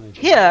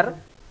 Here,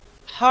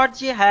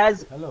 Harje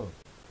has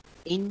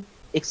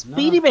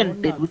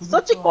experimented with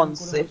such a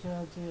concept,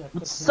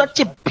 with such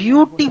a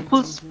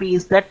beautiful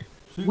space, that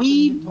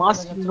we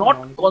must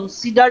not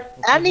consider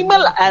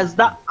animal as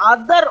the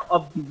other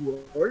of the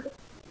world,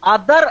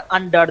 other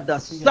under the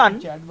sun,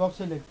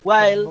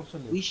 while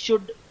we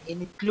should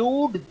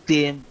include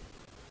them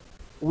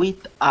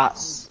with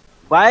us.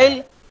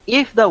 While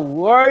if the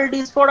world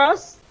is for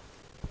us,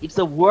 it's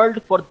a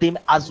world for them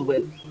as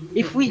well.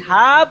 If we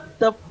have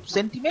the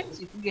sentiments,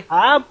 if we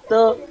have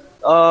the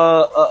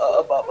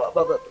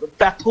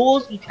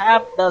pathos, we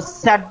have the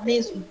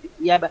sadness,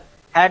 we have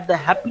had the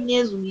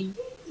happiness, we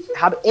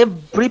have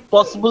every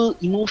possible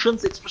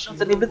emotions,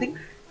 expressions and everything,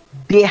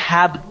 they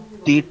have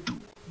they too.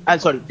 I'm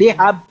sorry, they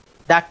have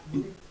that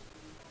too.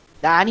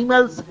 The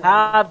animals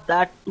have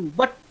that too,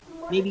 but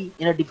maybe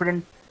in a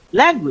different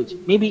language,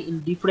 maybe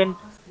in different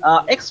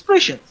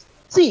expressions.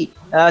 See,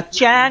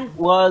 Chang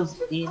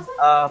was in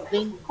a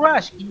plane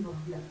crash in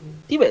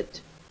Tibet,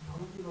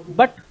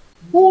 but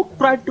who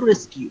tried to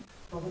rescue?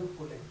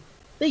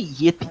 The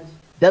Yeti.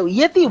 The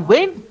Yeti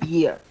went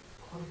there.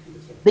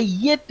 The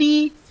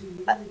Yeti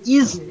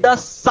is the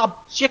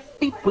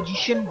subjective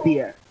position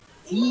there.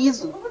 He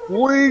is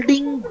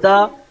holding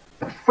the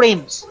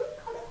frames.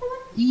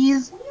 He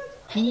is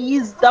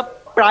the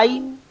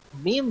prime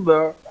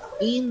member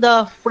in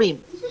the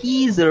frame.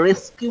 He is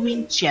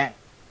rescuing Chang.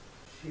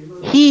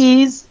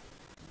 He is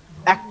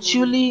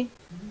actually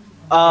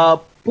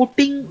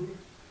putting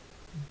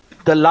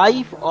the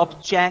life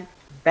of Chang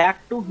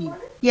back to him.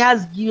 He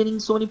has given him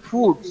so many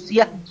foods. He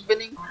has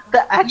given him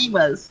the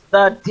animals,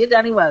 the dead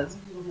animals.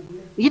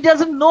 He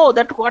doesn't know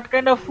that what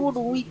kind of food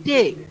we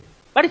take,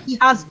 but he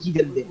has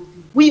given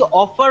them. We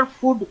offer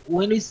food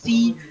when we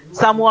see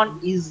someone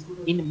is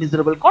in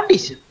miserable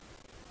condition,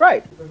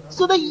 right?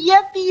 So the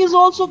Yeti is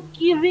also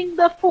giving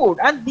the food,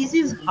 and this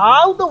is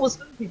how the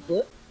Western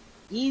people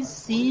is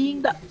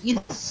seeing the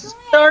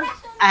Eastern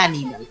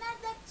animal.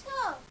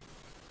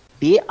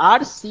 They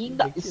are seeing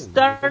the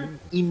Eastern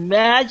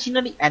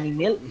imaginary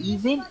animal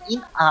even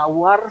in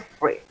our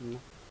frame.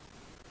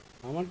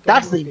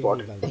 That's the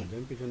important thing.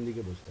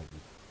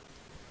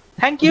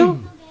 Thank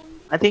you.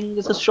 I think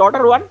it's a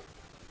shorter one.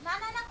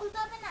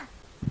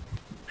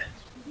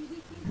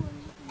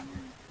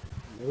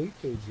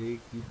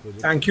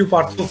 Thank you,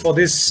 Partho, for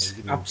this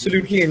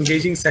absolutely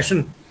engaging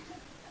session.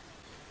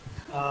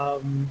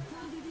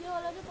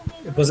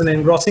 It was an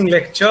engrossing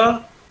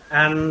lecture,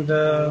 and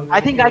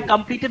I think I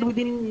completed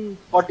within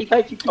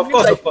 45-50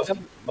 minutes.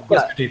 Of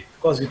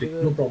course, we did.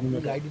 No problem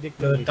at all.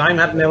 The time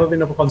had never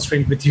been a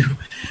constraint with you.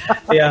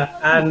 Yeah,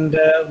 and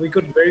we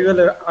could very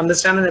well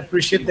understand and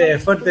appreciate the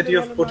effort that you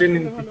have put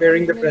in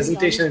preparing the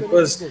presentation. It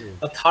was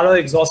a thorough,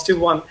 exhaustive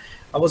one.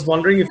 I was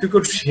wondering if you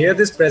could share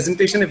this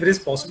presentation, if it is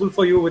possible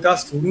for you, with our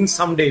students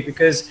someday,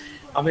 because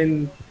I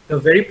mean, the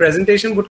very presentation would